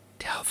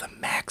 Tell them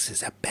Max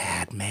is a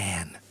bad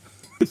man.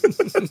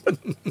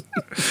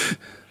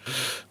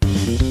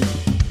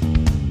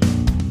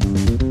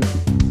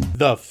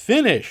 The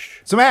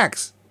finish. So,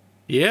 Max.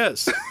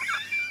 Yes.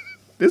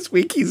 This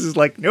week he's just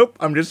like, nope,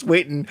 I'm just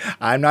waiting.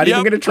 I'm not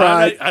even going to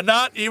try. I'm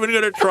not even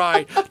going to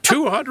try.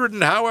 200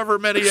 and however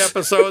many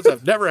episodes.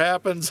 It never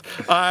happens.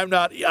 I'm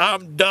done.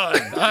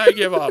 I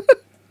give up.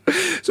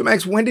 So,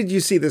 Max, when did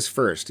you see this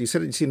first? You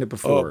said you'd seen it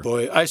before. Oh,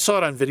 boy. I saw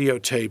it on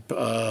videotape.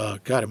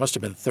 God, it must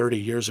have been 30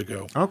 years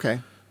ago.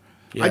 Okay.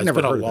 Yeah, I'd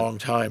never been heard a of it. long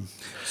time.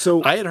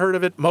 So I had heard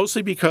of it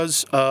mostly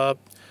because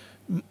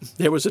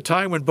there was a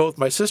time when both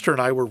my sister and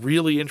I were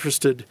really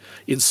interested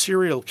in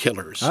serial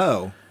killers.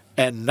 Oh.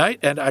 And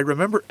I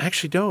remember,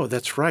 actually, no,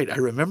 that's right. I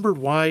remembered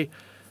why. It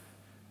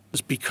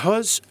was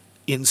because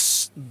in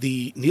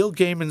the Neil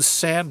Gaiman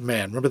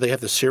Sandman, remember they have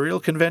the serial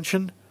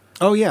convention?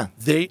 Oh, yeah.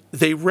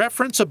 They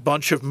reference a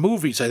bunch of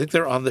movies. I think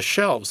they're on the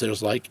shelves.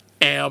 There's like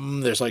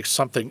M, there's like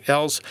something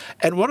else.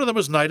 And one of them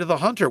was Night of the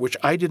Hunter, which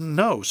I didn't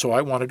know, so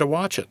I wanted to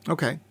watch it.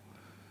 Okay.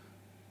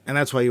 And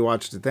that's why you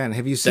watched it then.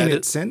 Have you seen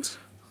it since?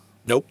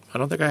 Nope, I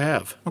don't think I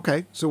have.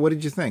 Okay. So what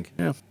did you think?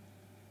 Yeah.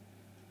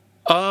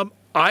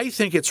 I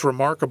think it's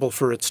remarkable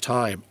for its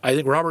time. I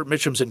think Robert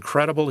Mitchum's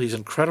incredible. He's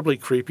incredibly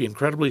creepy,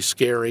 incredibly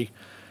scary.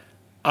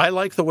 I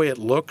like the way it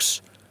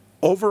looks.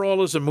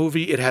 Overall, as a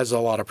movie, it has a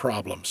lot of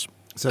problems.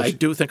 I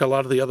do think a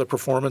lot of the other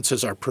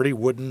performances are pretty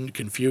wooden,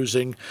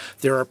 confusing.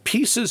 There are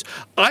pieces.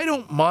 I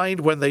don't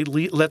mind when they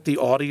let the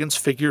audience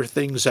figure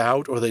things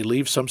out or they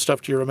leave some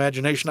stuff to your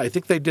imagination. I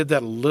think they did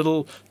that a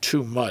little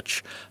too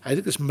much. I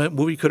think this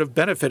movie could have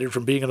benefited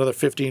from being another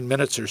 15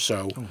 minutes or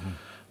so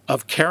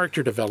of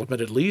character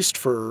development, at least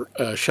for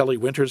Shelley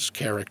Winters'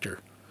 character.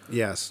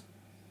 Yes.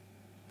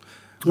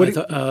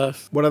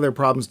 What other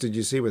problems did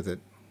you see with it?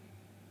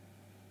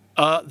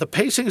 The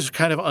pacing is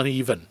kind of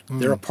uneven.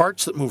 There are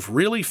parts that move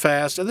really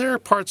fast, and there are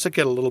parts that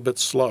get a little bit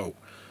slow.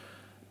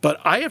 But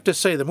I have to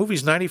say, the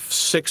movie's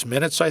 96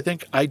 minutes, I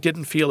think. I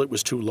didn't feel it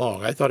was too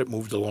long. I thought it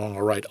moved along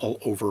all right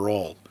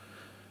overall.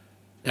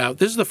 Now,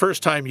 this is the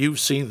first time you've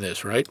seen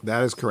this, right?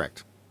 That is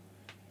correct.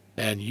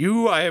 And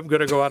I am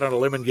going to go out on a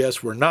limb and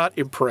guess, were not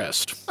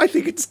impressed. I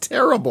think it's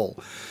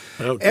terrible.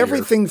 Oh, dear.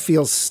 Everything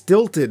feels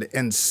stilted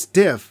and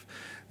stiff.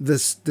 The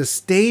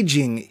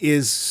staging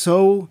is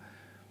so...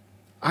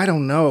 I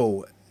don't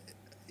know.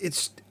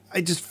 It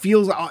just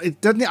feels, it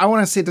doesn't, I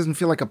want to say it doesn't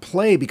feel like a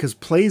play because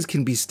plays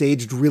can be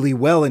staged really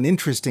well and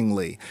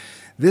interestingly.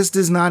 This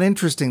is not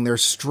interesting. They're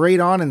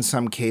straight on in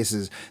some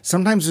cases.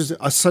 Sometimes there's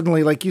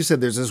suddenly, like you said,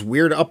 there's this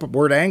weird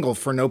upward angle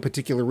for no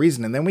particular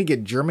reason. And then we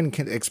get German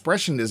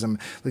expressionism,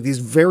 like these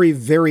very,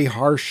 very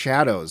harsh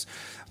shadows.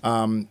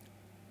 The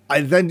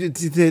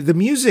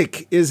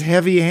music is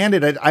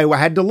heavy-handed. I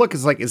had to look.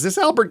 It's like, is this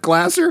Albert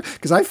Glasser?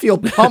 Because I feel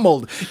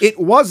pummeled. It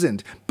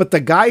wasn't. But the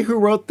guy who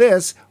wrote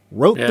this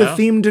wrote the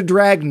theme to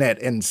Dragnet,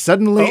 and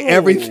suddenly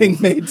everything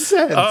made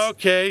sense.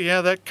 Okay,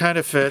 yeah, that kind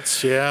of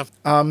fits, yeah.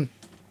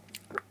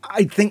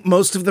 I think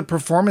most of the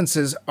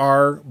performances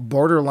are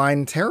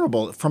borderline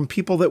terrible from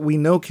people that we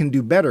know can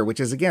do better, which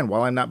is, again,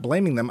 while I'm not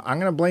blaming them, I'm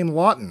going to blame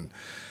Lawton.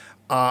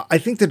 I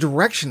think the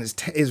direction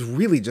is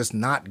really just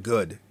not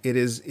good. It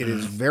is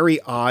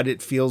very odd.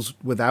 It feels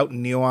without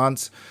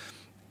nuance.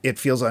 It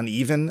feels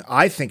uneven.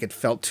 I think it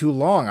felt too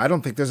long. I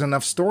don't think there's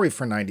enough story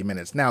for 90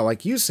 minutes. Now,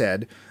 like you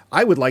said,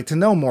 I would like to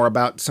know more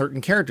about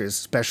certain characters,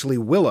 especially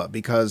Willa,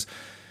 because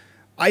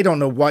I don't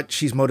know what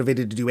she's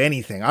motivated to do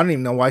anything. I don't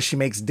even know why she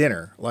makes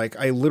dinner. Like,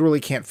 I literally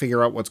can't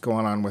figure out what's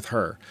going on with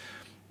her.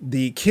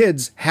 The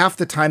kids, half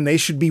the time, they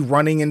should be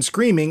running and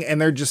screaming, and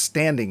they're just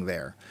standing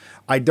there.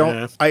 I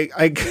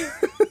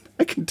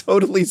can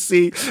totally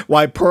see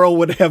why Pearl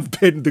would have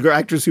been, the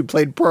actress who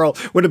played Pearl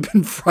would have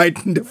been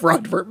frightened of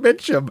Robert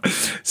Mitchum.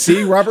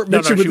 See, Robert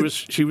Mitchum. No,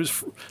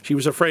 she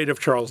was afraid of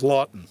Charles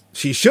Lawton.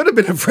 She should have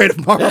been afraid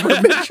of Robert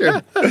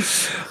Mitchum.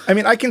 I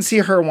mean, I can see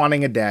her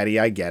wanting a daddy.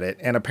 I get it.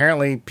 And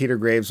apparently Peter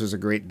Graves was a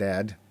great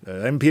dad.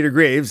 I'm Peter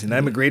Graves, and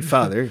I'm a great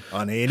father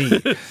on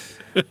A&E.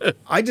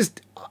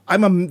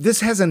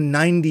 This has a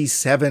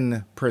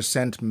 97%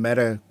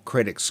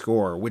 Metacritic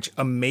score, which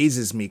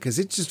amazes me because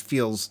it just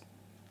feels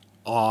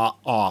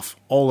off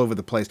all over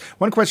the place.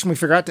 One question we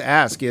forgot to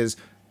ask is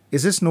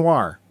this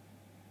noir?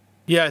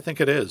 Yeah, I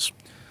think it is.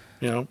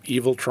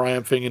 Evil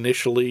triumphing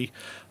initially,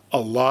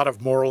 a lot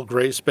of moral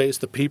gray space.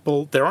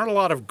 There aren't a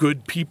lot of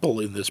good people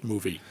in this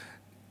movie.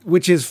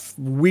 Which is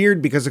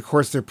weird because, of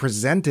course, they're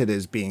presented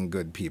as being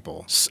good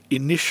people.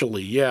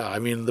 Initially, yeah. I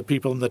mean, the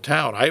people in the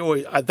town.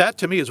 That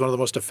to me is one of the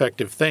most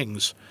effective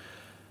things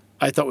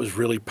I thought was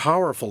really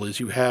powerful is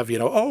you have,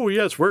 oh,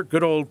 yes, we're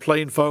good old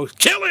plain folks.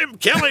 Kill him,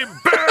 burn!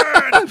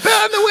 Burn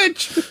the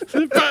witch!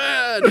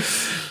 Burn!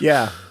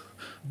 Yeah.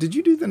 Did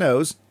you do the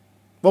nose?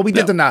 Well, we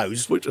did the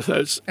nose.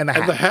 And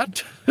the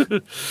hat.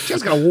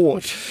 Just got a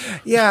watch.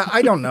 Yeah,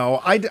 I don't know.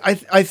 I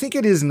think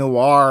it is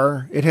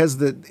noir.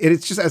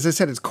 It's just, as I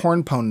said, it's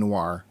cornpone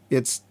noir.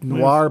 It's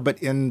noir,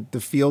 but in the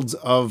fields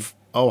of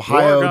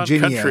Ohio,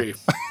 Virginia.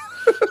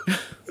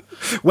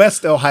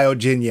 West Ohio,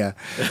 Virginia.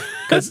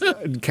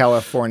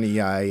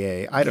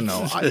 California, I don't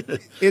know.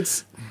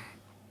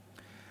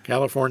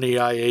 California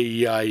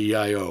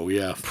I-A-E-I-E-I-O,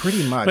 yeah.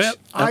 Pretty much. Well,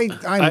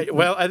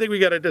 I'm- I think we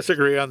got to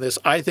disagree on this.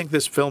 I think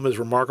this film is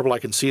remarkable. I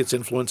can see its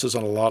influences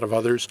on a lot of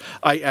others.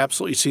 I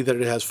absolutely see that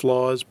it has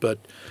flaws, but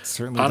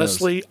certainly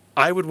honestly,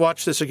 I would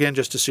watch this again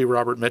just to see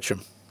Robert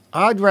Mitchum.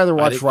 I'd rather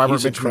watch think Robert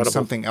he's Mitchum in incredible.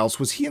 something else.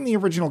 Was he in the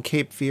original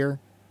Cape Fear?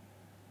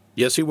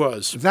 Yes, he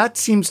was. That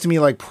seems to me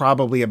like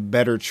probably a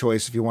better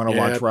choice if you want to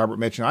Yeah. watch Robert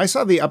Mitchum. I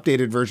saw the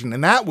updated version,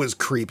 and that was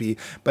creepy,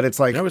 but it's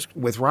like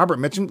with Robert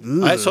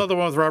Mitchum, ugh. I saw the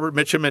one with Robert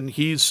Mitchum, and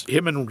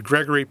him and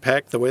Gregory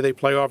Peck, the way they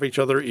play off each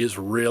other is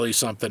really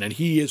something, and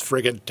he is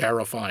friggin'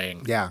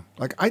 terrifying. Yeah,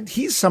 like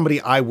he's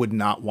somebody I would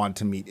not want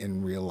to meet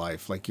in real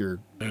life. Like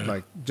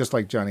just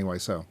like Johnny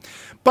Wiseau.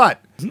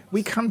 But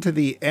we come to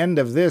the end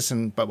of this,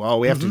 but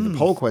we have to do the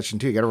poll question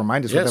too. You got to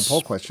remind us what Yes. that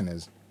poll question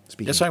is.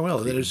 Yes, I will.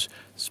 That is,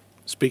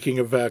 speaking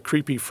of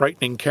creepy,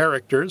 frightening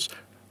characters,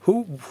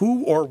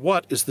 who or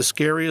what is the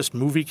scariest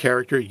movie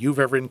character you've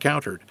ever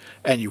encountered?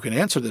 And you can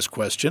answer this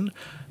question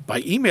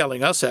by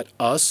emailing us at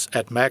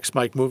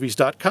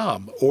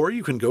maxmikemovies.com, or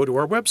you can go to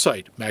our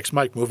website,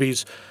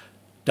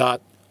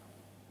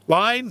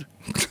 maxmikemovies.line.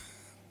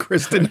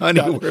 Kristen,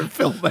 honey, we're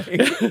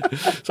filming.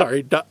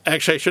 Sorry,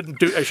 actually, I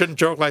shouldn't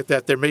joke like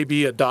that. There may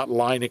be a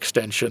 .line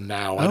extension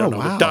now. I don't know.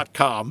 wow.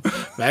 .com,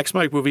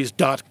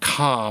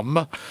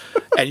 maxmikemovies.com,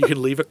 and you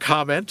can leave a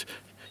comment.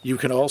 You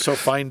can also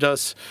find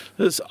us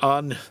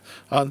on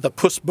the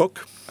Puss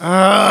Book.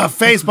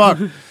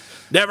 Facebook.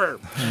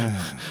 Never.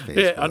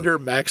 Under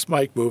Max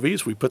Mike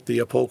Movies, we put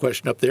the poll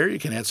question up there. You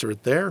can answer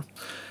it there,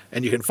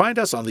 and you can find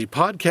us on the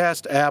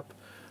podcast app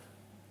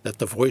that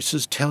the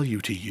voices tell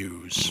you to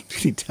use.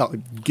 He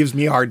gives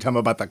me a hard time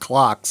about the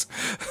clocks.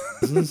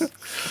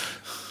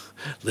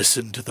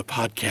 Listen to the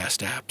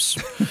podcast apps.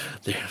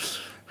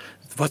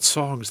 What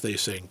songs they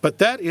sing. But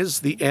that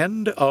is the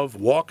end of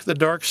Walk the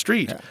Dark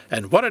Street. Yeah.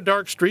 And what a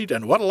dark street,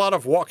 and what a lot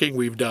of walking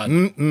we've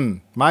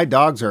done. My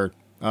dogs are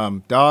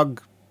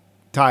dog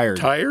tired.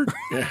 Tired?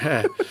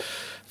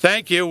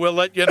 Thank you. We'll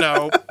let you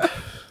know.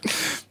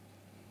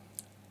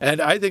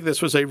 And I think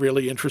this was a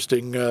really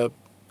interesting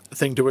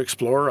thing to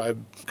explore. I've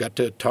got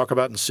to talk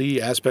about and see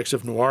aspects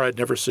of noir I'd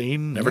never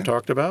seen, never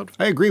talked about.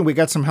 I agree. We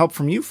got some help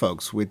from you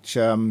folks, which,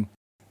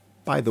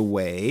 by the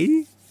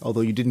way,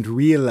 although you didn't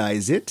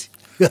realize it,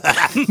 you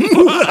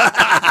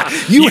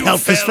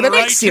helped us for the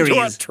next series.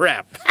 Into a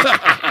trap.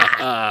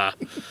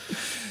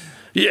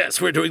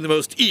 Yes, we're doing the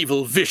most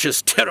evil,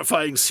 vicious,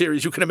 terrifying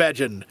series you can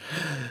imagine,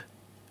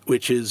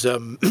 which is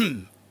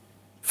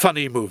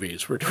funny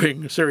movies. We're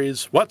doing a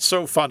series, What's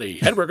So Funny?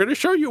 And we're going to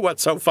show you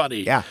what's so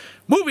funny. Yeah.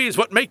 Movies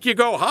what make you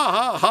go, ha,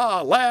 ha,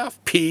 ha,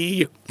 laugh,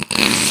 pee.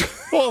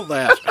 All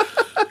that.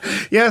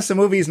 Yes, a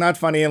movie is not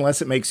funny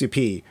unless it makes you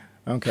pee.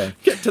 Okay.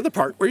 Get to the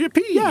part where you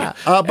pee. Yeah,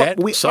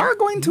 but we are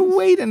going to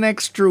wait an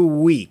extra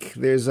week.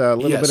 There's a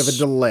little bit of a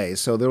delay,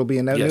 so there will be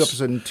a new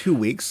episode in 2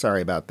 weeks.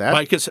 Sorry about that.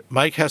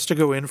 Mike has to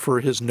go in for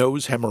his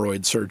nose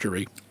hemorrhoid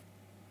surgery.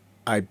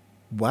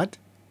 What?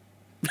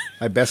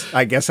 I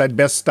guess I'd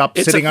best stop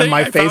sitting on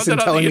my face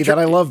and telling me that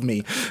I love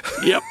me.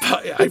 Yep,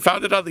 I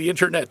found it on the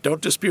internet.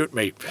 Don't dispute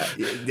me.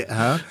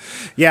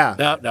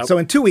 Yeah. No. So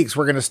in 2 weeks,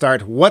 we're going to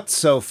start What's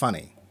So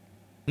Funny?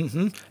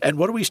 Mm-hmm. And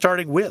what are we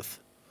starting with?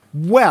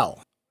 Well,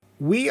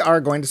 we are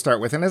going to start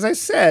with, and as I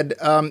said,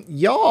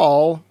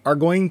 y'all are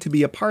going to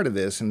be a part of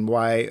this, and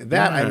by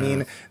that I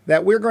mean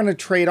that we're going to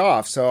trade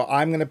off. So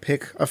I'm going to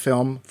pick a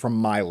film from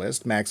my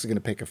list. Max is going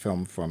to pick a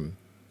film from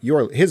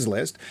his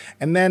list,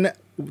 and then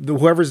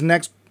whoever's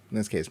next, in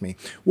this case me,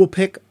 will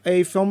pick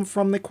a film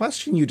from the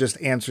question you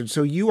just answered.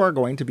 So you are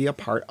going to be a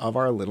part of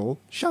our little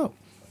show.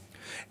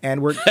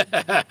 And we're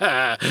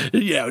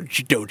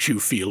don't you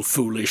feel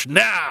foolish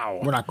now?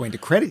 We're not going to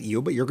credit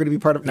you, but you're going to be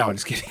part of. No, I'm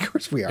just kidding. Of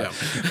course we are. No.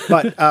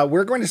 But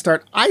we're going to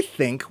start, I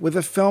think, with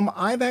a film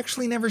I've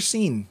actually never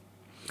seen.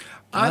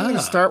 I'm going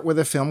to start with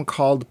a film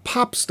called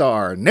Pop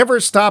Star: Never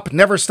Stop,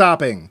 Never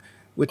Stopping,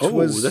 which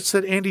was that's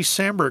that Andy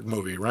Samberg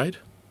movie, right?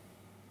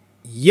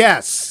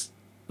 Yes.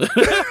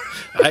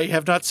 I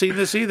have not seen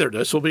this either.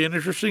 This will be an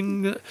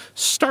interesting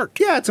start.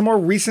 Yeah, it's a more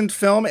recent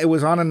film. It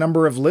was on a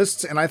number of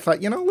lists, and I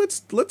thought,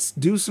 let's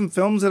do some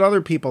films that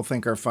other people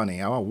think are funny.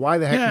 Oh, why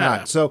the heck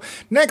not? So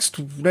next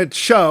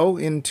show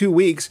in 2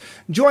 weeks,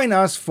 join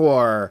us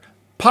for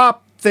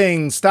Pop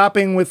Things,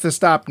 Stopping with the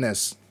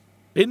Stopness.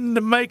 In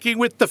the making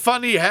with the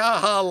funny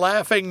ha-ha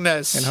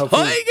laughingness. And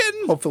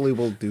hopefully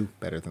we'll do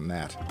better than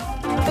that.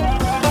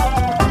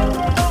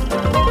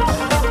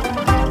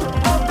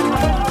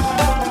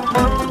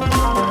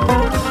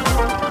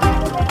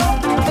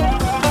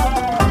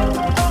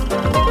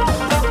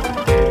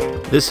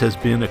 This has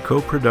been a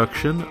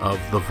co-production of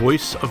The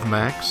Voice of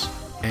Max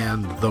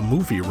and The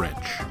Movie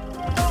Wrench.